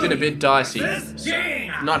 they've been a bit dicey. So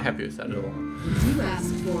not happy with that at all. You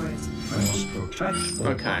asked for it.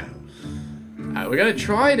 Okay. We're going to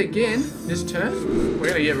try it again this turn. We're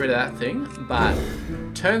going to get rid of that thing. But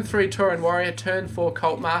turn 3 Tauren Warrior, turn 4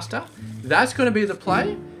 Cult Master. That's going to be the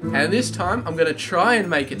play. And this time I'm going to try and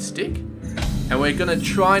make it stick. And we're going to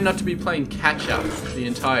try not to be playing catch up the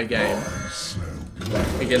entire game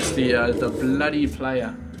against the bloody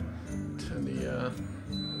player. Turn the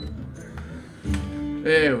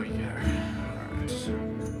there we go. Alright.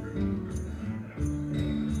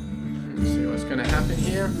 Let's see what's going to happen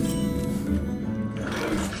here.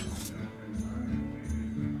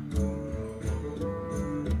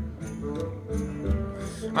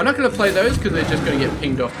 I'm not going to play those because they're just going to get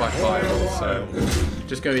pinged off by fireballs, so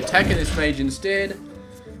just going to be attacking this mage instead.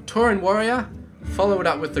 Tauren Warrior, follow it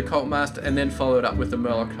up with the Cult Master, and then follow it up with the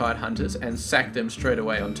Murloc Hunters and sack them straight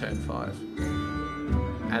away on turn 5.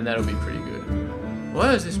 And that'll be pretty good.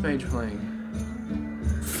 What is this mage playing?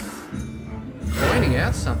 Pointing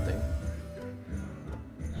out something.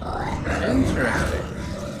 Interesting.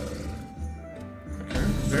 Okay,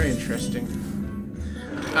 very interesting.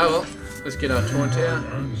 Oh well. Let's get our taunt out.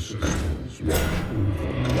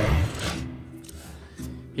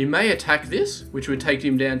 He may attack this, which would take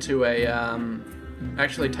him down to a,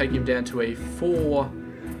 actually take him down to a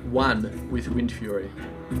 4-1 with Wind Fury,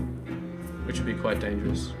 which would be quite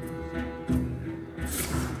dangerous.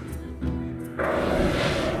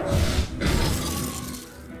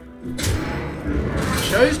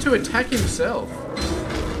 Chose to attack himself.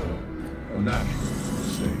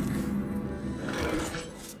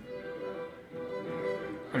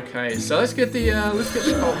 Okay, so let's get the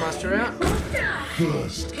Cult Master out.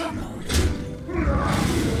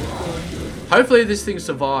 Hopefully this thing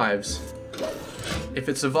survives. If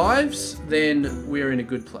it survives, then we're in a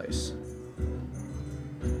good place.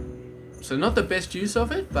 So not the best use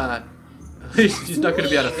of it, but at least he's not going to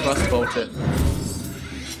be able to Frostbolt it.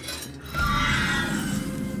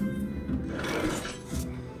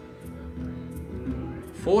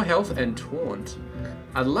 Four health and Taunt.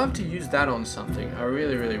 I'd love to use that on something. I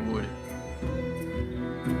really, really would.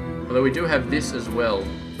 Although we do have this as well,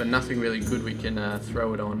 but nothing really good we can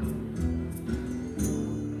throw it on.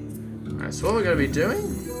 Alright, so what we're going to be doing...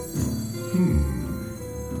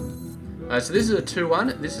 Alright, so this is a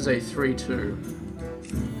 2-1, this is a 3-2.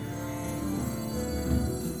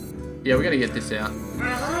 Yeah, we're going to get this out.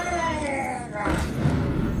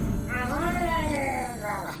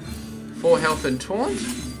 4 health and Taunt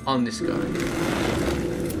on this guy.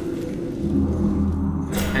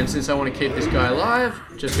 And since I want to keep this guy alive,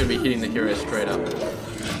 just going to be hitting the hero straight up.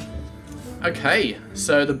 Okay,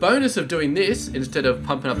 so the bonus of doing this, instead of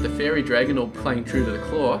pumping up the Fairy Dragon or playing True to the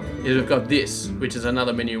Claw, is we've got this, which is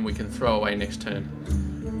another minion we can throw away next turn.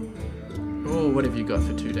 Oh, what have you got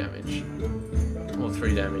for 2 damage? Or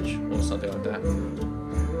 3 damage, or something like that.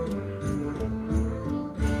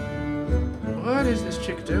 What is this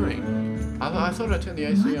chick doing? I thought I turned the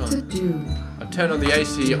AC on. I've turned on the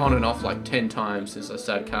AC on and off like 10 times since I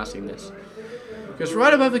started casting this. Because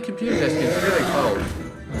right above the computer desk it's really cold.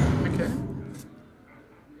 Okay.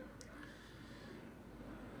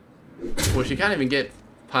 Well, she can't even get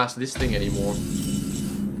past this thing anymore.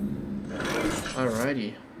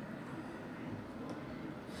 Alrighty.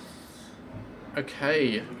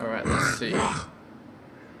 Okay, alright, let's see.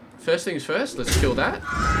 First things first, let's kill that.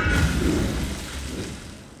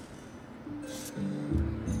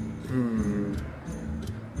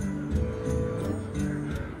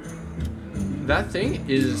 That thing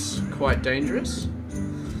is quite dangerous.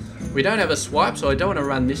 We don't have a swipe, so I don't want to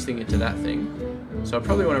run this thing into that thing. So I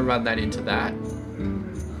probably want to run that into that.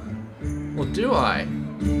 Or do I?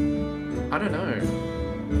 I don't know.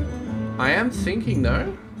 I am thinking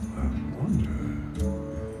though.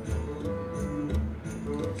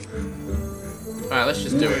 Alright, let's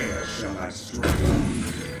just do it.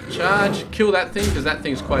 Charge, kill that thing, because that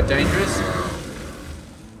thing's quite dangerous.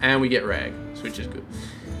 And we get Rag, which is good.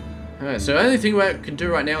 Alright, so the only thing we can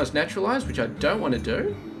do right now is Naturalize, which I don't want to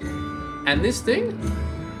do. And this thing,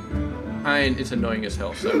 it's annoying as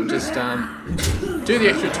hell, so we'll just do the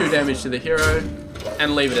extra 2 damage to the hero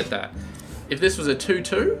and leave it at that. If this was a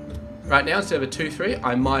 2-2, right now instead of a 2-3.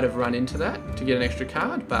 I might have run into that to get an extra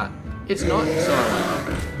card, but it's not, so I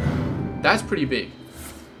won't. That's pretty big.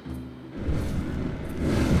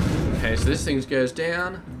 Okay, so this thing goes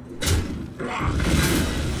down.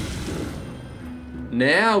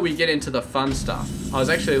 Now we get into the fun stuff. I was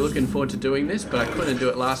actually looking forward to doing this, but I couldn't do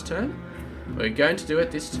it last turn. We're going to do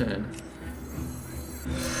it this turn.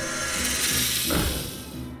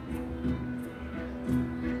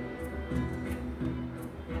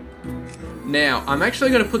 Now, I'm actually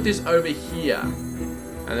going to put this over here.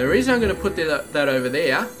 And the reason I'm going to put that over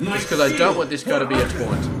there is because I don't want this guy to be a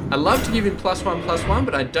taunt. I love to give him +1/+1,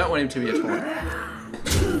 but I don't want him to be a taunt.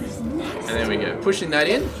 And there we go. Pushing that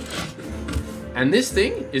in. And this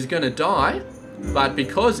thing is going to die, but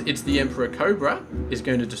because it's the Emperor Cobra, is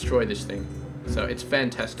going to destroy this thing. So it's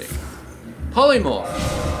fantastic. Polymorph.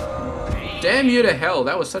 Damn you to hell.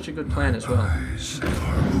 That was such a good plan as well.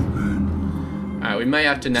 Alright, we may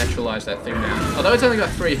have to naturalize that thing now. Although it's only got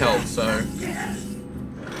 3 health, so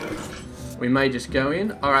we may just go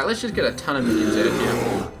in. Alright, let's just get a ton of minions out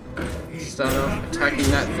here. Start off attacking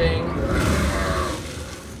that thing.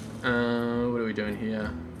 What are we doing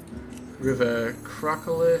here? River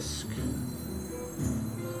Crocolisk.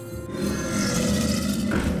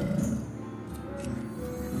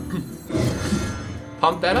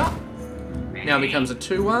 Pump that up. Now it becomes a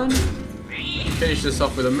 2-1. Finish this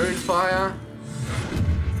off with a Moonfire.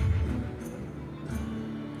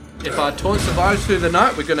 If our taunt survives through the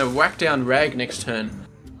night, we're going to whack down Rag next turn.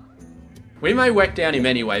 We may whack down him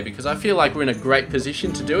anyway, because I feel like we're in a great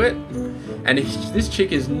position to do it. And this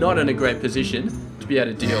chick is not in a great position to be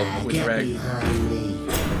able to deal with Rag.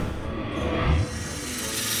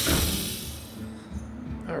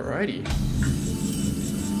 Alrighty.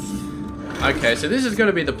 Okay, so this is going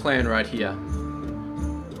to be the plan right here.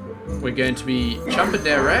 We're going to be chumping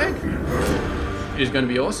down Rag. It is going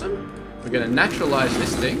to be awesome. We're going to naturalize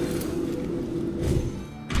this thing.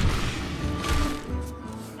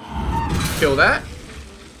 Kill that.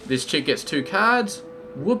 This chick gets 2 cards.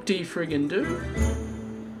 Whoop-de-friggin' do.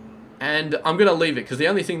 And I'm going to leave it, because the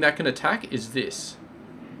only thing that can attack is this.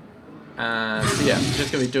 So yeah,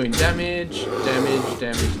 just going to be doing damage, damage,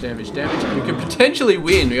 damage, damage, damage. We could potentially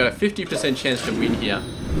win. We got a 50% chance to win here.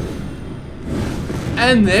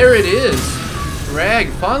 And there it is. Rag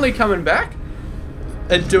finally coming back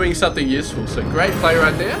and doing something useful. So great play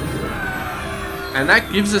right there. And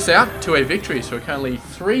that gives us out to a victory. So we're currently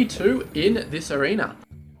 3-2 in this arena.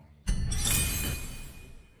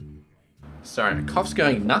 Sorry, my cough's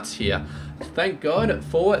going nuts here. Thank God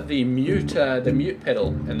for the mute pedal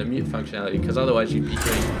and the mute functionality, because otherwise you'd be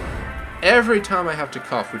hearing every time I have to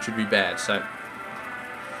cough, which would be bad. So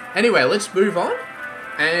anyway, let's move on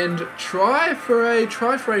and try for a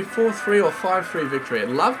 4-3 or 5-3 victory. I'd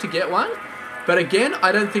love to get one, but again,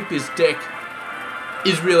 I don't think this deck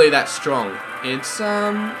is really that strong. It's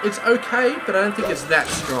okay, but I don't think it's that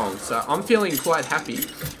strong. So I'm feeling quite happy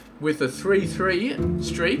with a 3-3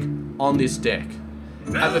 streak on this deck.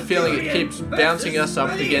 I have a feeling it keeps bouncing us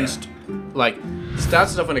up against, like,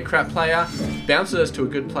 starts us off on a crap player, bounces us to a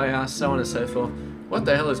good player, so on and so forth. What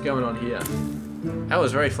the hell is going on here? That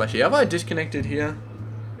was very flashy. Have I disconnected here?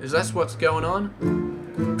 Is that what's going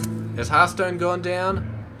on? Has Hearthstone gone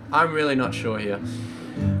down? I'm really not sure here.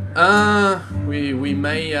 We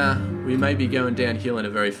may be going downhill in a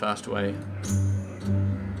very fast way.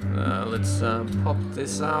 Let's pop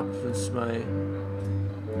this up.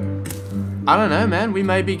 I don't know, man. We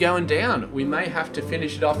may be going down. We may have to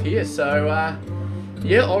finish it off here. So,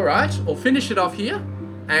 yeah, alright. I'll finish it off here.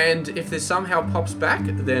 And if this somehow pops back,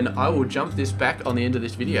 then I will jump this back on the end of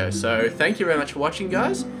this video. So, thank you very much for watching,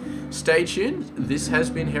 guys. Stay tuned. This has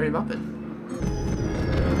been Hairymuppet.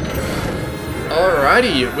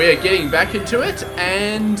 Alrighty, we're getting back into it.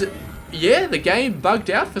 And, yeah, the game bugged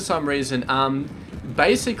out for some reason.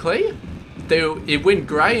 Basically, it went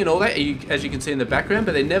grey and all that, as you can see in the background,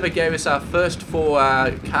 but they never gave us our first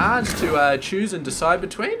 4 cards to choose and decide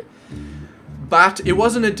between. But it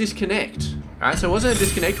wasn't a disconnect. Alright, so it wasn't a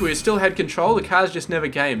disconnect, we still had control, the cards just never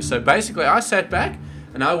gamed. So basically I sat back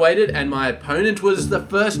and I waited, and my opponent was the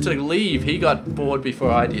first to leave. He got bored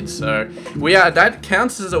before I did, so that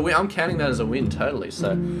counts as a win. I'm counting that as a win totally.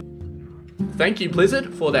 So thank you,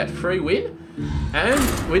 Blizzard, for that free win.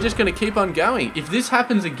 And we're just going to keep on going. If this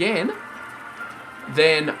happens again,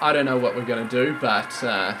 then I don't know what we're going to do, but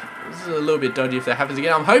this is a little bit dodgy if that happens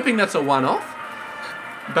again. I'm hoping that's a one-off.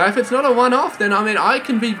 But if it's not a one-off, then I mean, I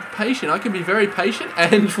can be patient. I can be very patient,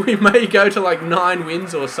 and we may go to like 9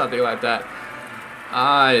 wins or something like that.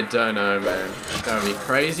 I don't know, man. That would be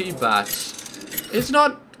crazy, but it's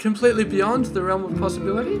not completely beyond the realm of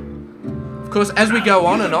possibility. Of course, as we go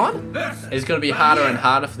on and on, it's going to be harder and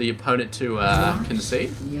harder for the opponent to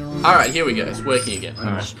concede. Alright, here we go. It's working again.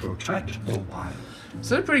 I must protect the wild.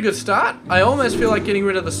 So a pretty good start. I almost feel like getting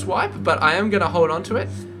rid of the swipe, but I am going to hold on to it.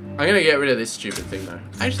 I'm going to get rid of this stupid thing though.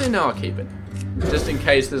 Actually, no, I'll keep it. Just in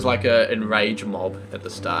case there's like a enrage mob at the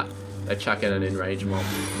start. They chuck in an enrage mob.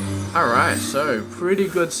 Alright, so pretty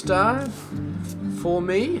good start for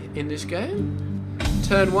me in this game.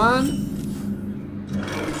 Turn 1.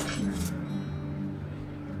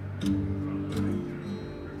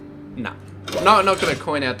 No. No, not going to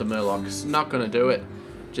coin out the Murlocs. Not going to do it.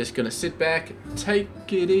 Just going to sit back, take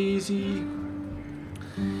it easy.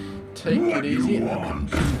 Take it easy.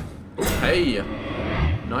 Hey.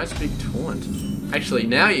 Nice big taunt. Actually,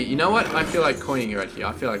 now, you know what? I feel like coining right here.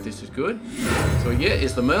 I feel like this is good. So we get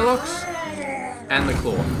is the Murlocs and the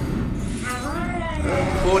Claw.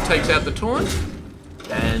 Claw takes out the taunt.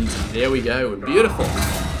 And there we go. Beautiful.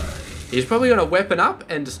 He's probably going to weapon up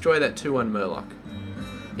and destroy that 2-1 Murloc.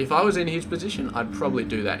 If I was in his position, I'd probably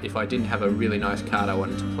do that if I didn't have a really nice card I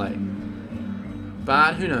wanted to play.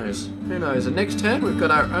 But who knows? Who knows? The next turn, we've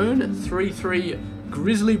got our own 3-3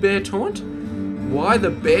 Grizzly Bear Taunt. Why the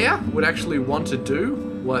bear would actually want to do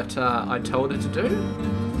what I told it to do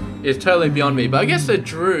is totally beyond me. But I guess the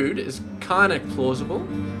Druid is kind of plausible.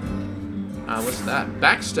 What's that?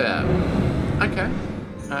 Backstab. Okay.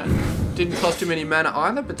 Didn't cost him any mana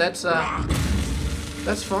either, but that's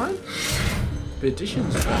fine.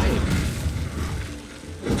 Additions paid.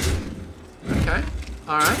 Okay,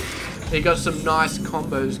 alright. He got some nice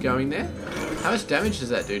combos going there. How much damage does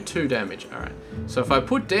that do? 2 damage, alright. So if I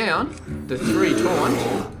put down the 3 taunt,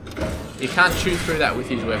 he can't shoot through that with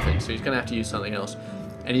his weapon, so he's going to have to use something else.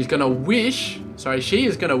 And he's going to wish, sorry, she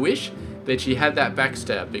is going to wish that she had that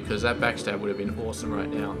backstab, because that backstab would have been awesome right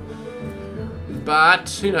now. But,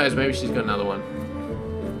 who knows, maybe she's got another one.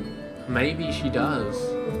 Maybe she does.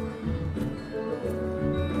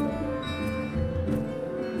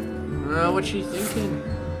 What's she thinking?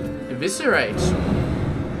 Eviscerate.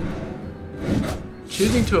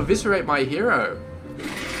 Choosing to eviscerate my hero.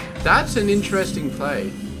 That's an interesting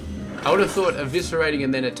play. I would have thought eviscerating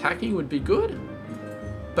and then attacking would be good.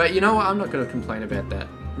 But you know what? I'm not going to complain about that.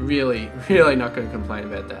 Really, really not going to complain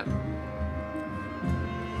about that.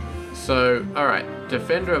 So, alright.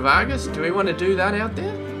 Defender of Argus. Do we want to do that out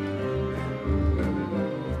there?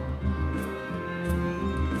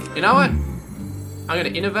 You know what? I'm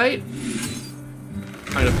going to innovate.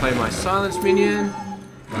 I'm going to play my Silence Minion.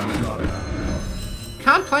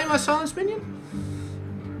 Can't play my Silence Minion?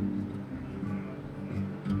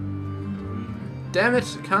 Damn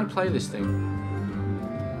it, can't play this thing.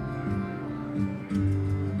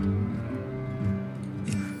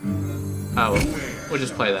 Oh well, we'll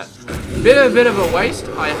just play that. Bit of a waste.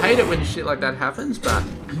 I hate it when shit like that happens, but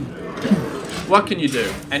what can you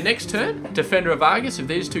do? And next turn, Defender of Argus, if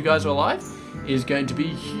these two guys are alive, is going to be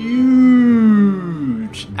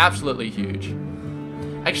huge. Absolutely huge.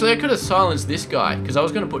 Actually, I could have silenced this guy, because I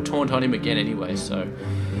was going to put Taunt on him again anyway, so...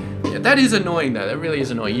 Yeah, that is annoying, though. That really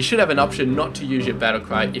is annoying. You should have an option not to use your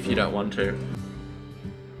Battlecry if you don't want to.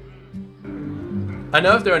 I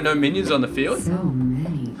know if there are no minions on the field,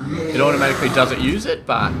 it automatically doesn't use it,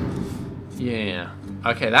 but... Yeah.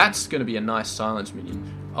 Okay, that's going to be a nice silence minion.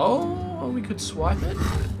 Oh, we could swipe it.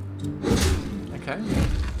 Okay.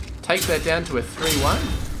 Take that down to a 3-1.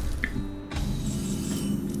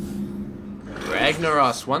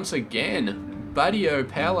 Ragnaros once again. Buddy-o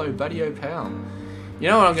pal, oh buddy-o pal. You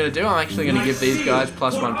know what I'm going to do? I'm actually going to give these guys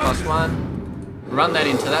 +1/+1. Run that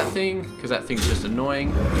into that thing, because that thing's just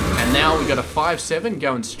annoying. And now we got a 5-7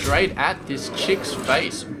 going straight at this chick's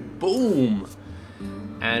face. Boom!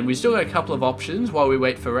 And we still got a couple of options while we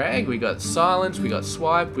wait for Rag. We got Silence, we got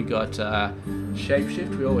Swipe, we got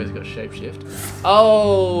Shapeshift. We always got Shapeshift.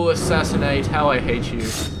 Oh, Assassinate, how I hate you.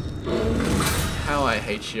 How I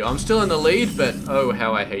hate you. I'm still in the lead, but oh,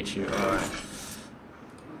 how I hate you. Alright.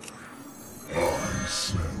 I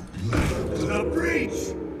smell blood. To the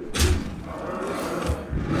breach!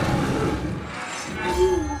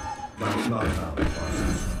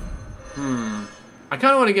 I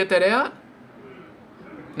kind of want to get that out.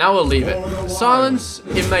 Now we'll leave it. Silence,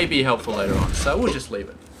 it may be helpful later on, so we'll just leave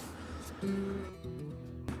it.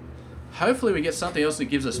 Hopefully we get something else that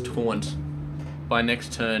gives us Taunt by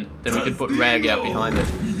next turn. Then we could put Rag out behind it.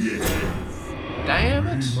 Damn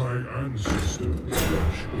it.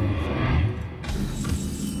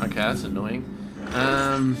 Okay, that's annoying.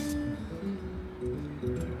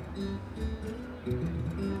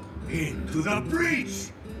 Into the breach!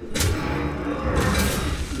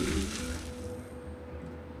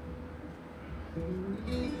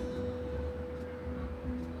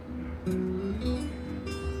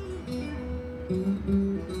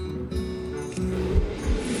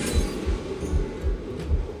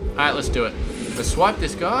 Alright, let's do it. Let's swipe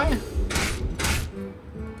this guy.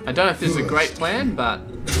 I don't know if this is a great plan, but...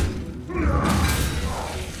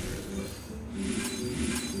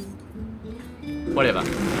 whatever.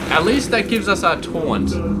 At least that gives us our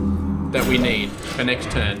taunt that we need for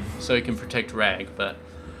next turn, so we can protect Rag, but...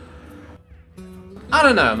 I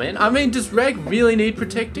don't know, man. I mean, does Rag really need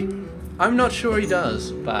protecting? I'm not sure he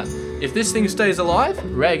does, but if this thing stays alive,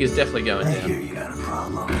 Rag is definitely going down. You got a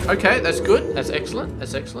problem. Okay, that's good. That's excellent.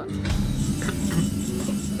 That's excellent.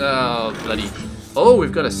 Oh, bloody... oh,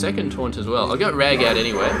 we've got a second taunt as well. I'll get Rag out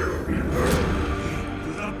anyway.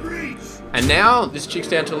 And now this chick's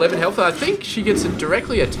down to 11 health. I think she gets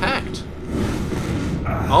directly attacked.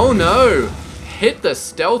 Oh no! Hit the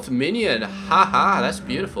stealth minion. Haha, that's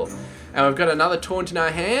beautiful. And we've got another taunt in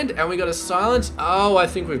our hand, and we got a silence. Oh, I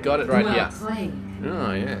think we've got it right here.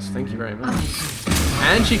 Oh yes, thank you very much.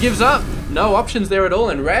 And she gives up. No options there at all,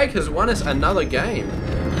 and Rag has won us another game.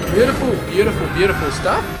 Beautiful, beautiful, beautiful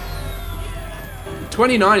stuff.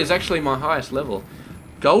 29 is actually my highest level.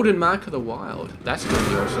 Golden Mark of the Wild. That's going to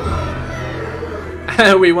be awesome.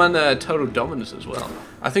 We won the total dominance as well.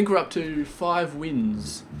 I think we're up to 5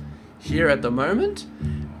 wins here at the moment.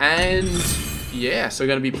 And yeah, so we're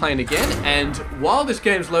going to be playing again. And while this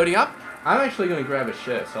game's loading up, I'm actually going to grab a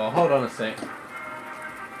shirt. So I'll hold on a sec.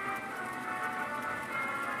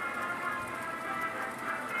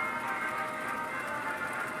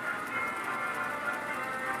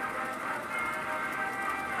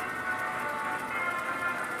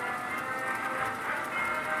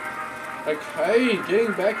 Okay,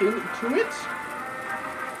 getting back into it.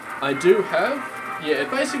 I do have, yeah,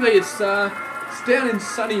 basically it's down in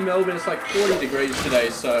sunny Melbourne. It's like 40 degrees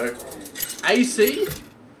today, so AC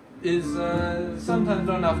is sometimes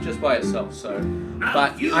not enough just by itself. So,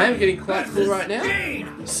 but I am getting quite cool right now.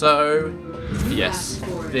 So, yes,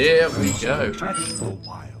 there we go.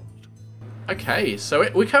 Okay, so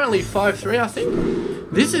we're currently 5-3, I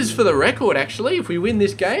think. This is for the record, actually. If we win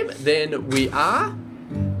this game, then we are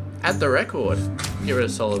at the record. Get rid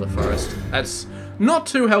of Soul of the Forest. That's not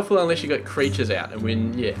too helpful unless you got creatures out. And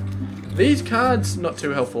when, yeah. These cards, not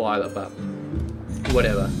too helpful either, but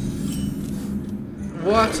whatever.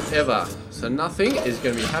 Whatever. So nothing is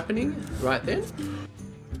going to be happening right then.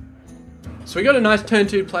 So we got a nice turn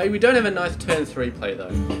 2 play. We don't have a nice turn 3 play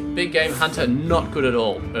though. Big Game Hunter, not good at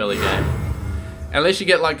all early game. Unless you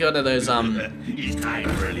get like one of those, It's time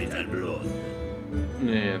for a little blood.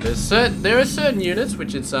 yeah, there are certain units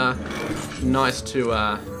which it's nice to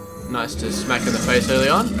smack in the face early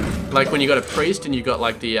on. Like when you got a priest and you got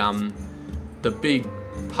like the big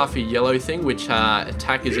puffy yellow thing which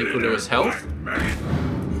attack is equal to his health.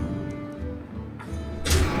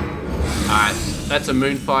 Alright, that's a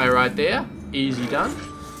Moonfire right there. Easy done.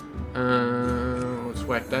 Let's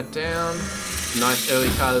whack that down. Nice early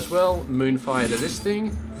card as well. Moonfire to this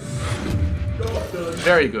thing.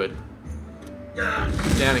 Very good.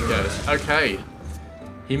 Down it goes. Okay.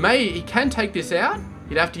 He can take this out.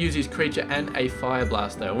 He'd have to use his creature and a Fire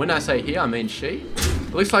Blast though. When I say he, I mean she.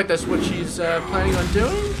 It looks like that's what she's planning on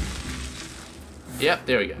doing. Yep,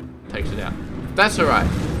 there we go. Takes it out. That's alright.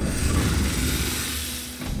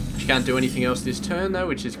 She can't do anything else this turn though,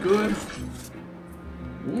 which is good.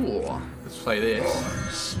 Ooh, let's play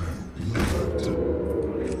this.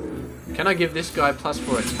 Can I give this guy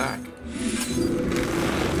 +4 attack?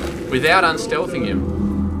 Without unstealthing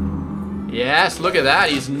him. Yes, look at that.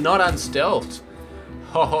 He's not unstealthed.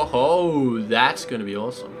 Ho ho ho. That's going to be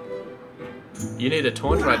awesome. You need a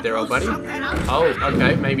taunt right there, old buddy. Oh,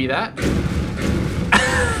 okay. Maybe that.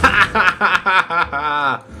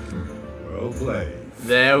 Well played.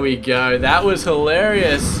 There we go. That was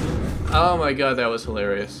hilarious. Oh my god, that was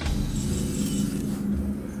hilarious.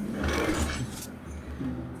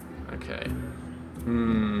 Okay.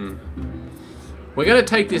 We're going to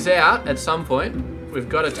take this out at some point. We've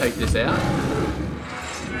got to take this out.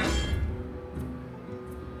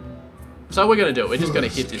 So we're going to do it. We're just going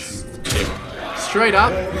to hit this chick straight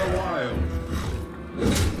up.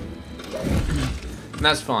 And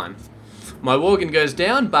that's fine. My Worgen goes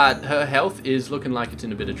down, but her health is looking like it's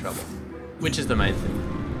in a bit of trouble. Which is the main thing.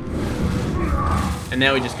 And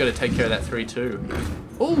now we just got to take care of that 3-2.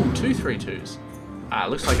 Ooh, 2 3-2s.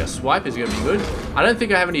 Looks like a swipe is going to be good. I don't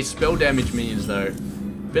think I have any spell damage minions though.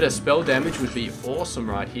 Bit of spell damage would be awesome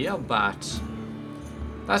right here, but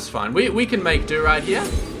that's fine. We can make do right here.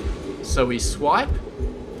 So we swipe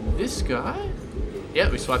this guy. Yeah,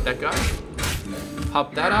 we swipe that guy.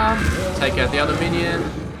 Pop that up. Take out the other minion.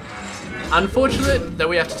 Unfortunate that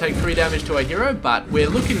we have to take 3 damage to our hero, but we're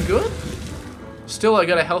looking good. Still, I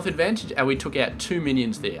got a health advantage, and we took out 2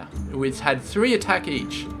 minions there. We had 3 attack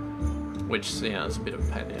each, which, you know, is a bit of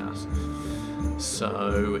a pain in the ass.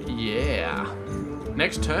 So, yeah.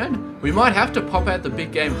 Next turn, we might have to pop out the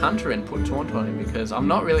big game hunter and put taunt on him, because I'm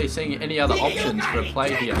not really seeing any other options for a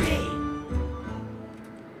play here.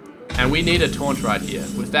 And we need a taunt right here.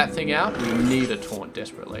 With that thing out, we need a taunt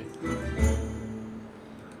desperately.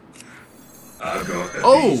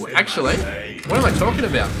 Oh, actually, what am I talking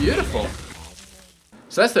about? Beautiful.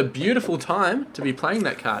 So that's a beautiful time to be playing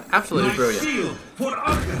that card. Absolutely brilliant.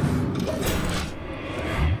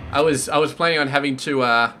 I was planning on having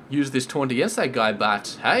to use this taunt against that guy,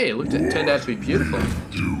 but hey, it turned out to be beautiful.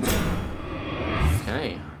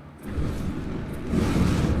 Okay.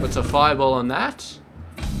 What's a fireball on that?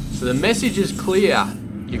 So the message is clear.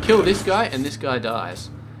 You kill this guy and this guy dies.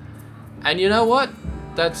 And you know what?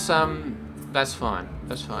 That's fine. That's fine.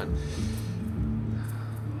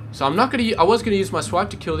 So I was gonna use my swipe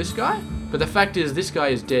to kill this guy, but the fact is this guy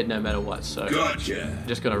is dead no matter what, so I'm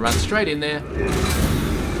just gonna run straight in there.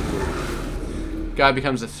 Guy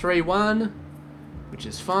becomes a 3-1, which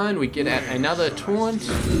is fine. We get out another taunt.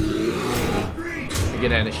 We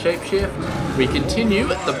get out a shapeshift. We continue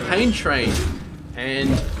the pain train.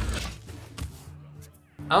 And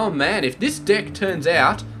oh man, if this deck turns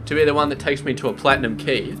out to be the one that takes me to a platinum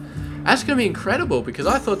key, that's going to be incredible, because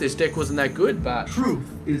I thought this deck wasn't that good, but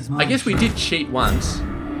I guess we did cheat once,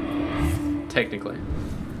 technically.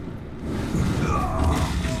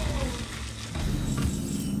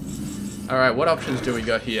 Alright, what options do we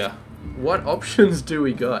got here? What options do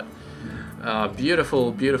we got?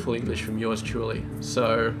 Beautiful, beautiful English from yours truly.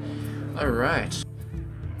 So, alright.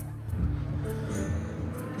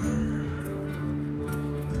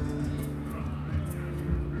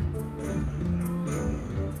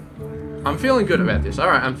 I'm feeling good about this.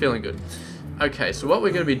 Alright, I'm feeling good. Okay, so what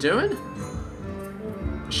we're going to be doing...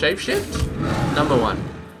 Shapeshift, number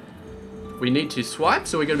 1. We need to swipe,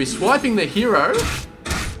 so we're going to be swiping the hero,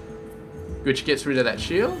 which gets rid of that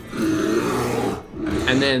shield.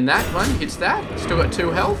 And then that one hits that. Still got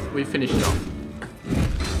 2 health. We finish it off.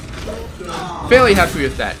 Fairly happy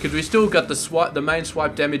with that, because we still got the main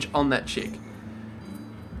swipe damage on that chick.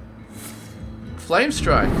 Flame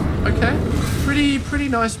Strike. Okay. Pretty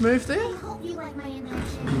nice move there.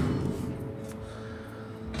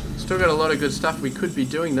 Still got a lot of good stuff we could be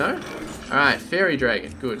doing though. Alright, Fairy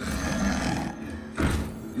Dragon. Good.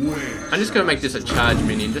 I'm just going to make this a charge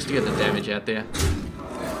minion just to get the damage out there.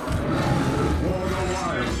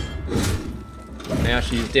 Now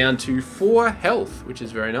she's down to 4 health, which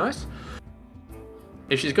is very nice.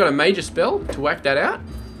 If she's got a major spell to whack that out,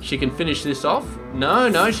 she can finish this off.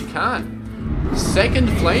 No, she can't. Second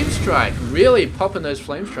Flame Strike. Really popping those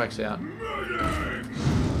Flame Strikes out.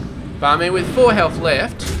 But I mean, with 4 health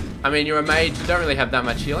left, I mean, you're a mage, you don't really have that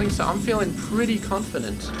much healing, so I'm feeling pretty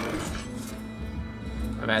confident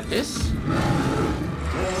about this.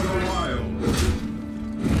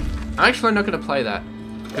 I'm actually not going to play that,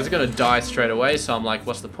 because it's going to die straight away, so I'm like,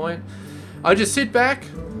 what's the point? I'll just sit back,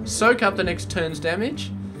 soak up the next turn's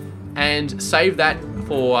damage, and save that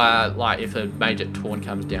for, like, if a major taunt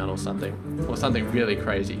comes down or something really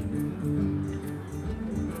crazy.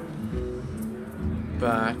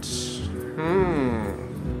 But,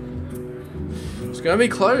 it's going to be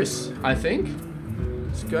close, I think.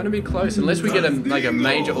 It's going to be close, unless we get a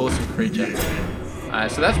major awesome creature.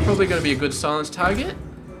 So that's probably going to be a good silence target.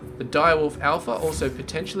 The Direwolf Alpha, also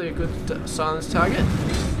potentially a good silence target.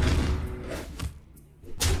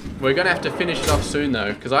 We're going to have to finish it off soon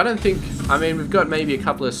though, because I don't think, I mean, we've got maybe a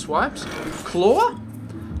couple of swipes. Claw?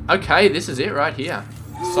 Okay, this is it right here.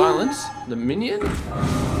 Silence, the minion.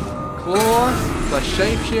 Claw, plus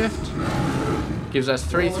Shapeshift. Gives us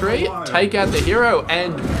 3/3. Take out the hero,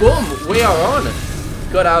 and boom, we are on.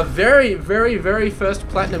 Got our very, very, very first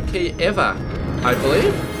platinum key ever, I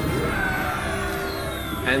believe.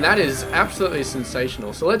 And that is absolutely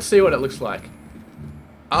sensational. So let's see what it looks like.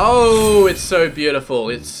 Oh, it's so beautiful.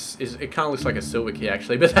 It kind of looks like a silver key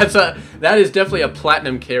actually, but that is definitely a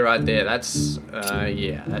platinum key right there. That's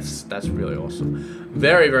yeah, that's really awesome.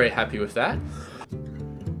 Very, very happy with that.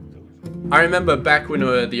 I remember back when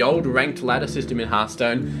the old ranked ladder system in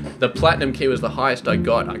Hearthstone, the platinum key was the highest I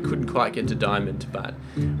got. I couldn't quite get to diamond, but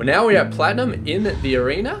now we're at platinum in the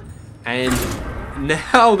arena, and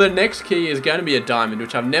now the next key is going to be a diamond,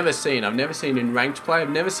 which I've never seen. I've never seen in ranked play. I've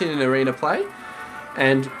never seen in arena play.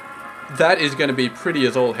 And that is going to be pretty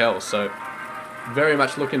as all hell, so very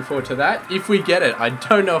much looking forward to that. If we get it, I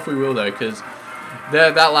don't know if we will though, because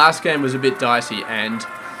that last game was a bit dicey, and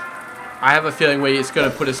I have a feeling it's going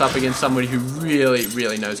to put us up against somebody who really,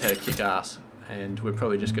 really knows how to kick ass, and we're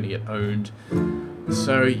probably just going to get owned.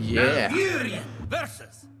 So yeah. Furion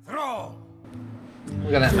versus Thrall.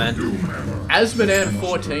 Look at that, man. Asmodan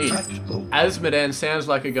 14. Asmodan sounds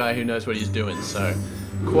like a guy who knows what he's doing, so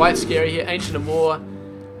quite scary here. Ancient of War.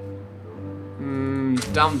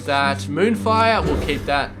 Dump that. Moonfire, we'll keep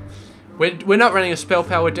that. We're not running a spell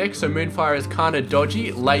power deck, so Moonfire is kind of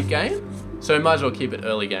dodgy late game, so we might as well keep it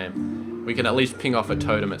early game. We can at least ping off a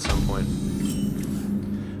totem at some point.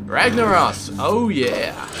 Ragnaros, oh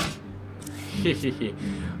yeah.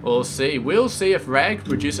 We'll see. We'll see if Rag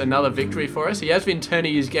produce another victory for us. He has been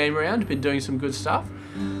turning his game around, been doing some good stuff,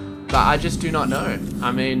 but I just do not know.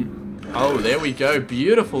 I mean, oh, there we go.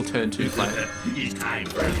 Beautiful turn 2 play.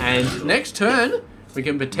 And next turn, we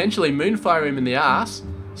can potentially Moonfire him in the ass,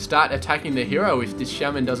 start attacking the hero if this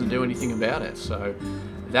Shaman doesn't do anything about it. So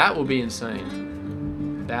that will be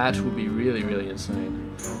insane. That will be really, really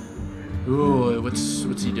insane. Ooh, what's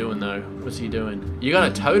he doing though? What's he doing? You got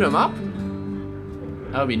a totem up?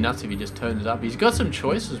 That would be nuts if he just turns it up. He's got some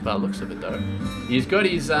choices by the looks of it though. He's got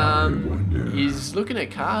his, he's looking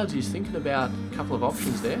at cards. He's thinking about a couple of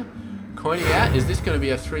options there. Coining out, is this going to be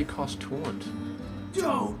a 3-cost taunt?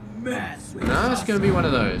 Don't mess with No, it's going to be one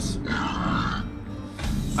of those.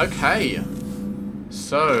 Okay.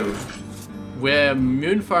 So, we're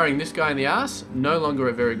Moonfiring this guy in the ass. No longer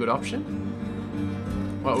a very good option.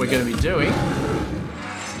 What we're going to be doing...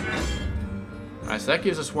 Alright, so that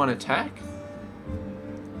gives us 1 attack.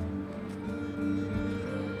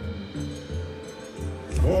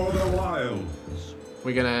 For the wilds.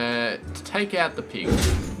 We're going to take out the pig.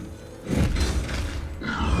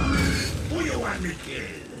 Who you want me kill?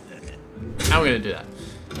 And we're going to do that.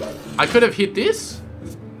 I could have hit this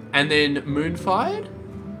and then Moonfired,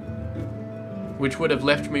 which would have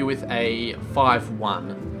left me with a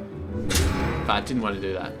 5-1. But I didn't want to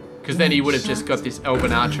do that, because then he would have just got this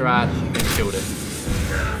Elven Archer art and killed it.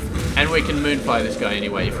 And we can Moonfire this guy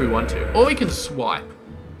anyway if we want to. Or we can swipe.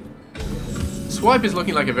 Swipe is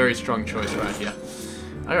looking like a very strong choice right here.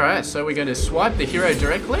 Alright, so we're going to swipe the hero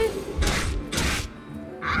directly.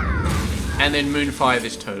 And then Moonfire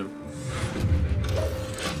this totem.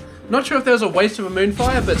 Not sure if there was a waste of a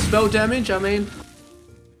Moonfire, but spell damage, I mean...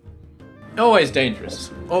 Always dangerous.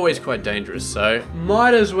 Always quite dangerous, so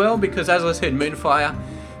might as well, because as I said, Moonfire,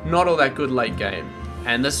 not all that good late game.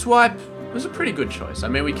 And the swipe was a pretty good choice. I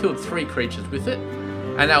mean, we killed 3 creatures with it,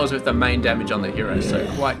 and that was with the main damage on the hero, so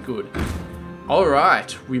quite good.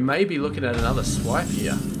 Alright, we may be looking at another swipe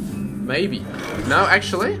here. Maybe. No,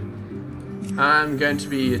 actually, I'm going to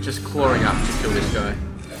be just clawing up to kill this guy.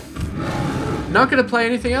 Not going to play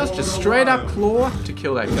anything else, just straight up claw to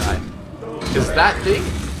kill that guy. Because that thing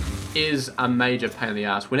is a major pain in the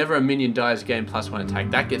ass. Whenever a minion dies, gain +1 attack.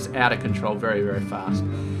 That gets out of control very, very fast.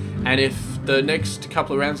 And if the next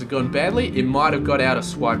couple of rounds have gone badly, it might have got out of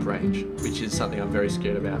swipe range, which is something I'm very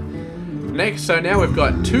scared about. Next, so now we've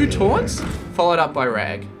got 2 taunts, followed up by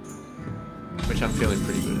Rag, which I'm feeling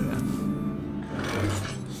pretty good about.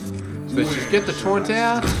 So let's just get the taunt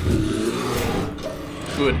out.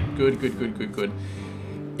 Good, good, good, good, good, good.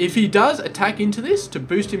 If he does attack into this to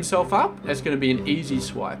boost himself up, that's going to be an easy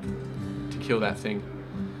swipe to kill that thing.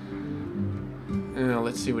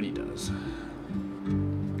 Let's see what he does.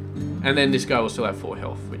 And then this guy will still have 4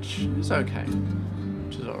 health, which is okay.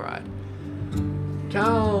 Which is alright. Come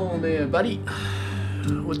on there, buddy.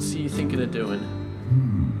 What's he thinking of doing?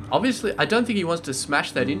 Obviously, I don't think he wants to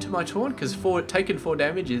smash that into my taunt, because taking 4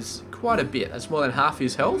 damage is quite a bit. That's more than half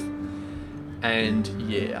his health. And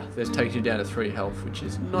yeah, this takes you down to 3 health, which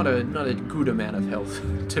is not a good amount of health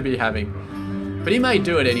to be having. But he may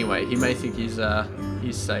do it anyway. He may think he's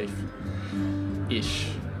safe-ish.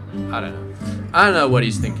 I don't know. I don't know what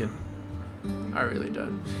he's thinking. I really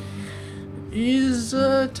don't. He's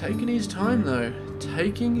taking his time though.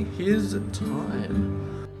 Taking his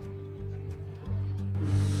time.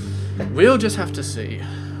 We'll just have to see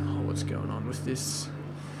what's going on with this.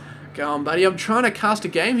 Go on, buddy. I'm trying to cast a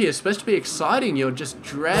game here. It's supposed to be exciting. You're just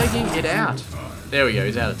dragging it out. There we go.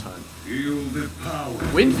 He's out of time.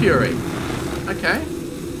 Wind Fury. Okay.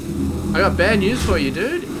 I got bad news for you,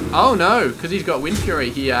 dude. Oh, no. Because he's got Wind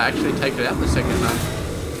Fury, he actually takes it out the second time.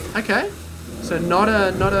 Okay. So not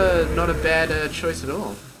a bad choice at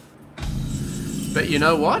all. But you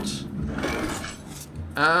know what?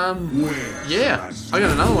 Yeah. I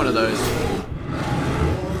got another one of those.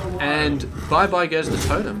 And bye-bye goes the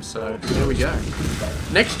totem, so there we go.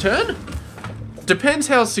 Next turn, depends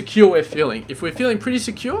how secure we're feeling. If we're feeling pretty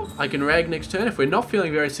secure, I can Rag next turn. If we're not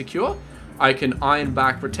feeling very secure, I can Iron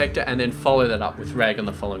Bark Protector and then follow that up with Rag on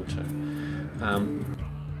the following turn.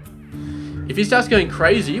 If he starts going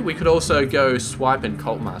crazy, we could also go Swipe and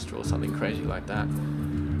Cult Master or something crazy like that.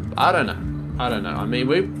 But I don't know. I don't know. I mean,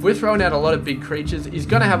 we're throwing out a lot of big creatures. He's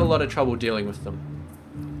going to have a lot of trouble dealing with them.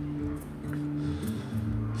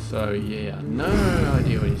 So, yeah. No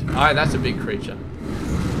idea what he's... Alright, that's a big creature.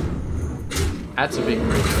 That's a big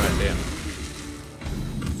creature right there.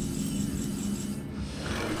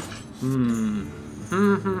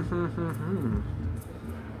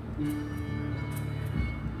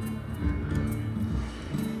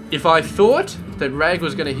 If I thought that Rag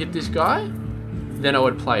was going to hit this guy, then I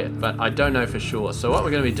would play it, but I don't know for sure. So what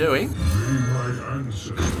we're going to be doing,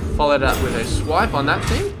 follow it up with a swipe on that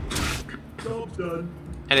thing,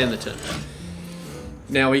 and end the turn.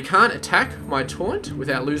 Now he can't attack my taunt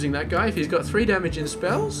without losing that guy. If he's got 3 damage in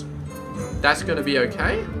spells, that's going to be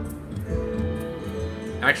okay.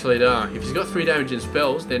 Actually, no. If he's got 3 damage in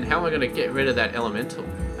spells, then how am I going to get rid of that elemental?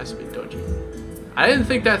 That's a bit dodgy. I didn't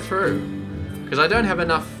think that through, because I don't have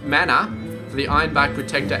enough mana for the Ironbark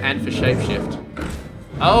Protector and for Shapeshift.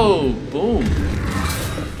 Oh, boom.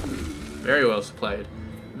 Very well played.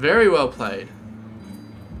 Very well played.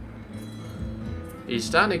 He's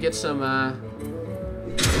starting to get some momentum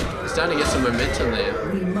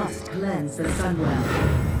there. We must cleanse the Sunwell.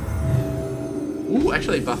 Ooh,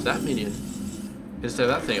 actually buff that minion instead of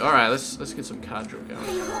that thing. Alright, let's get some card draw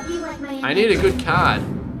going. I need a good card.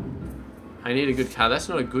 I need a good card. That's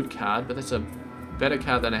not a good card, but that's a better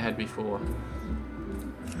card than I had before.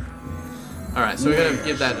 Alright, so we're going to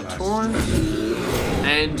give that a taunt.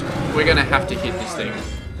 And we're going to have to hit this thing.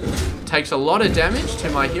 It takes a lot of damage to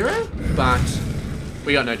my hero, but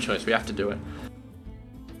we got no choice. We have to do it.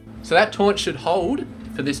 So that taunt should hold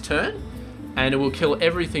for this turn, and it will kill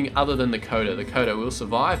everything other than the Coda. The Coda will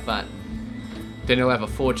survive, but then he'll have a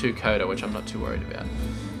 4-2 Coda, which I'm not too worried about.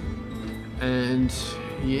 And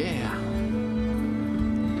yeah.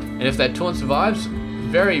 And if that taunt survives,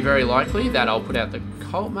 very, very likely that I'll put out the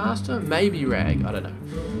Cult Master, maybe Rag, I don't know.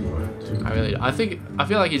 I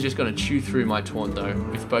feel like he's just going to chew through my taunt though,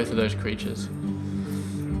 with both of those creatures.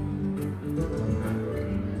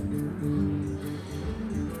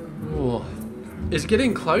 Oh. It's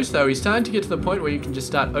getting close though, he's starting to get to the point where you can just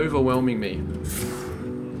start overwhelming me.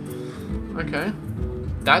 Okay.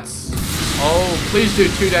 That's... Oh, please do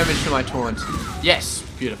 2 damage to my taunt. Yes,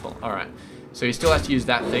 beautiful, alright. So he still has to use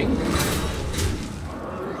that thing.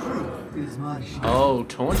 Oh,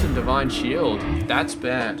 Taunt and Divine Shield. That's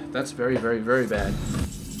bad. That's very, very, very bad.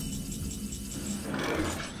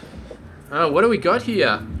 Oh, what do we got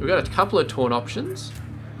here? We've got a couple of Taunt options.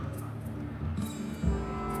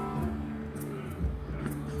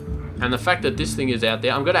 And the fact that this thing is out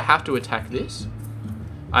there, I'm going to have to attack this.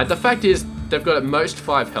 The fact is, they've got at most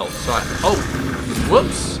 5 health. So oh,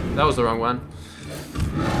 whoops. That was the wrong one.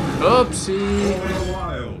 Oopsie.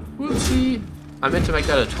 Whoopsie. I meant to make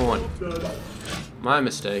that a taunt. My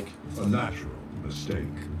mistake. A natural mistake.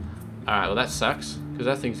 Alright, well that sucks. Because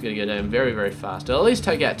that thing's going to go down very, very fast. I'll at least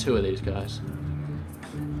take out 2 of these guys.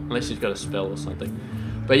 Unless he's got a spell or something.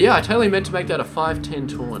 But yeah, I totally meant to make that a 5-10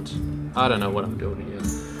 taunt. I don't know what I'm doing here.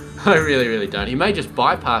 I really, really don't. He may just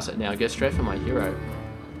bypass it now, go straight for my hero.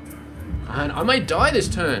 And I may die this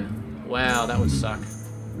turn. Wow, that would suck.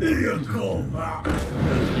 Yeah,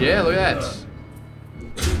 look at that.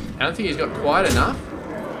 I don't think he's got quite enough.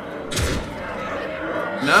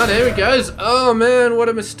 No, there he goes. Oh man, what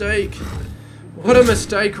a mistake. What a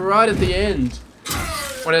mistake right at the end.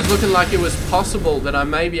 When it was looking like it was possible that I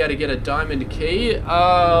may be able to get a diamond key.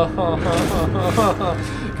 Oh.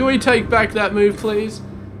 Can we take back that move, please?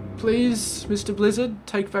 Please, Mr. Blizzard,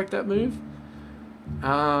 take back that move.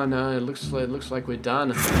 Oh no, it looks like we're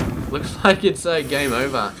done. Looks like it's game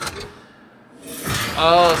over.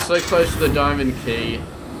 Oh, so close to the diamond key.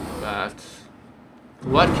 But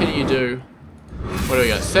what can you do? What do we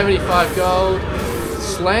got? 75 gold,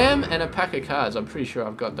 slam, and a pack of cards. I'm pretty sure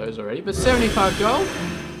I've got those already. But 75 gold?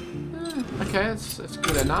 Okay, that's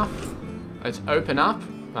good enough. Let's open up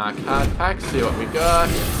our card pack, see what we got.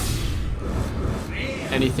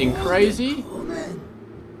 Anything crazy?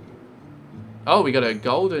 Oh, we got a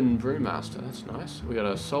golden brewmaster. That's nice. We got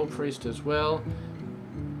a soul priest as well.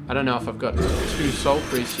 I don't know if I've got 2 soul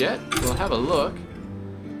priests yet. We'll have a look.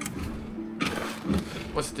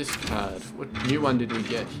 What's this card? What new one did we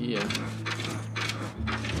get here?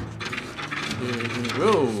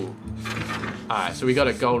 Whoa! Alright, so we got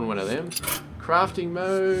a golden one of them. Crafting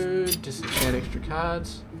mode, disenchant extra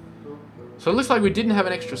cards. So it looks like we didn't have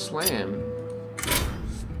an extra slam.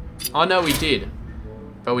 Oh no, we did.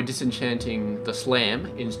 But we're disenchanting the slam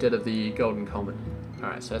instead of the golden common.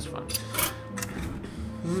 Alright, so that's fun.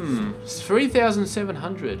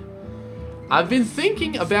 3,700. I've been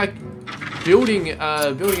thinking about building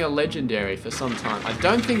a legendary for some time. I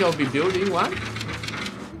don't think I'll be building one.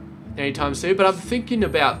 anytime soon, but I'm thinking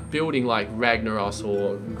about building like Ragnaros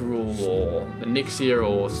or Gruul or Nixia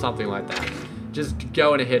or something like that. Just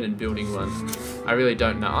going ahead and building one. I really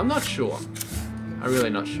don't know. I'm not sure. I'm really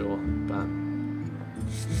not sure, but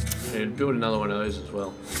I'd build another one of those as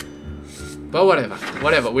well. But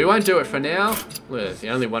whatever. We won't do it for now. Look, the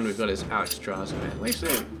only one we've got is Alexstrasza, man.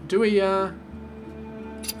 Actually, do we,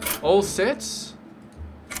 all sets?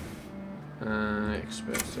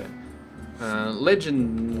 Expert set.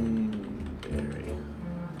 Legendary.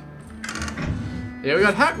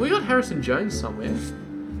 Yeah, we got Harrison Jones somewhere.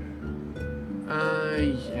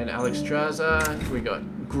 And Alexstrasza. We got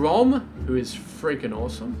Grom, who is freaking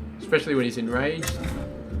awesome, especially when he's enraged.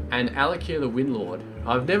 And Alakir the Windlord.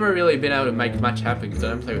 I've never really been able to make much happen because I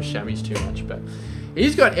don't play with Shammies too much, but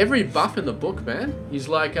he's got every buff in the book, man. He's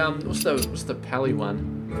like, what's the Pally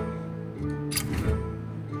one?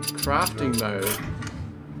 Crafting mode.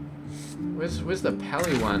 Where's the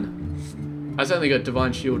Pally one? I've only got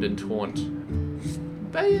Divine Shield and Taunt.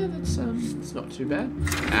 But yeah, that's not too bad.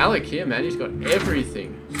 Alec here, man, he's got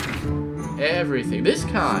everything. Everything. This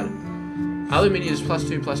card, other minions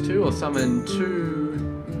 +2/+2 or summon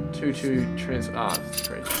 2/2 trans. Ah, that's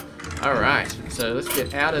great. All right, so let's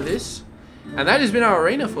get out of this. And that has been our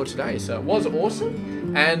arena for today. So it was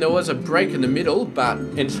awesome, and there was a break in the middle, but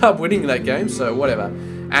ended up winning that game. So whatever.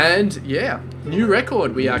 And yeah, new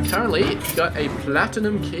record. We are currently got a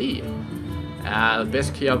platinum key. The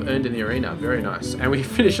best key I've earned in the arena. Very nice. And we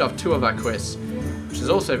finished off 2 of our quests, which is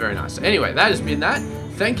also very nice. Anyway, that has been that.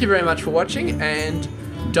 Thank you very much for watching, and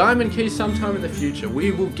diamond key sometime in the future.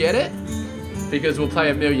 We will get it because we'll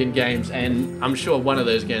play a million games, and I'm sure one of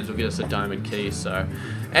those games will get us a diamond key. So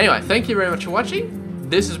anyway, thank you very much for watching.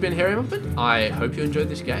 This has been Hairymuppet. I hope you enjoyed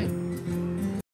this game.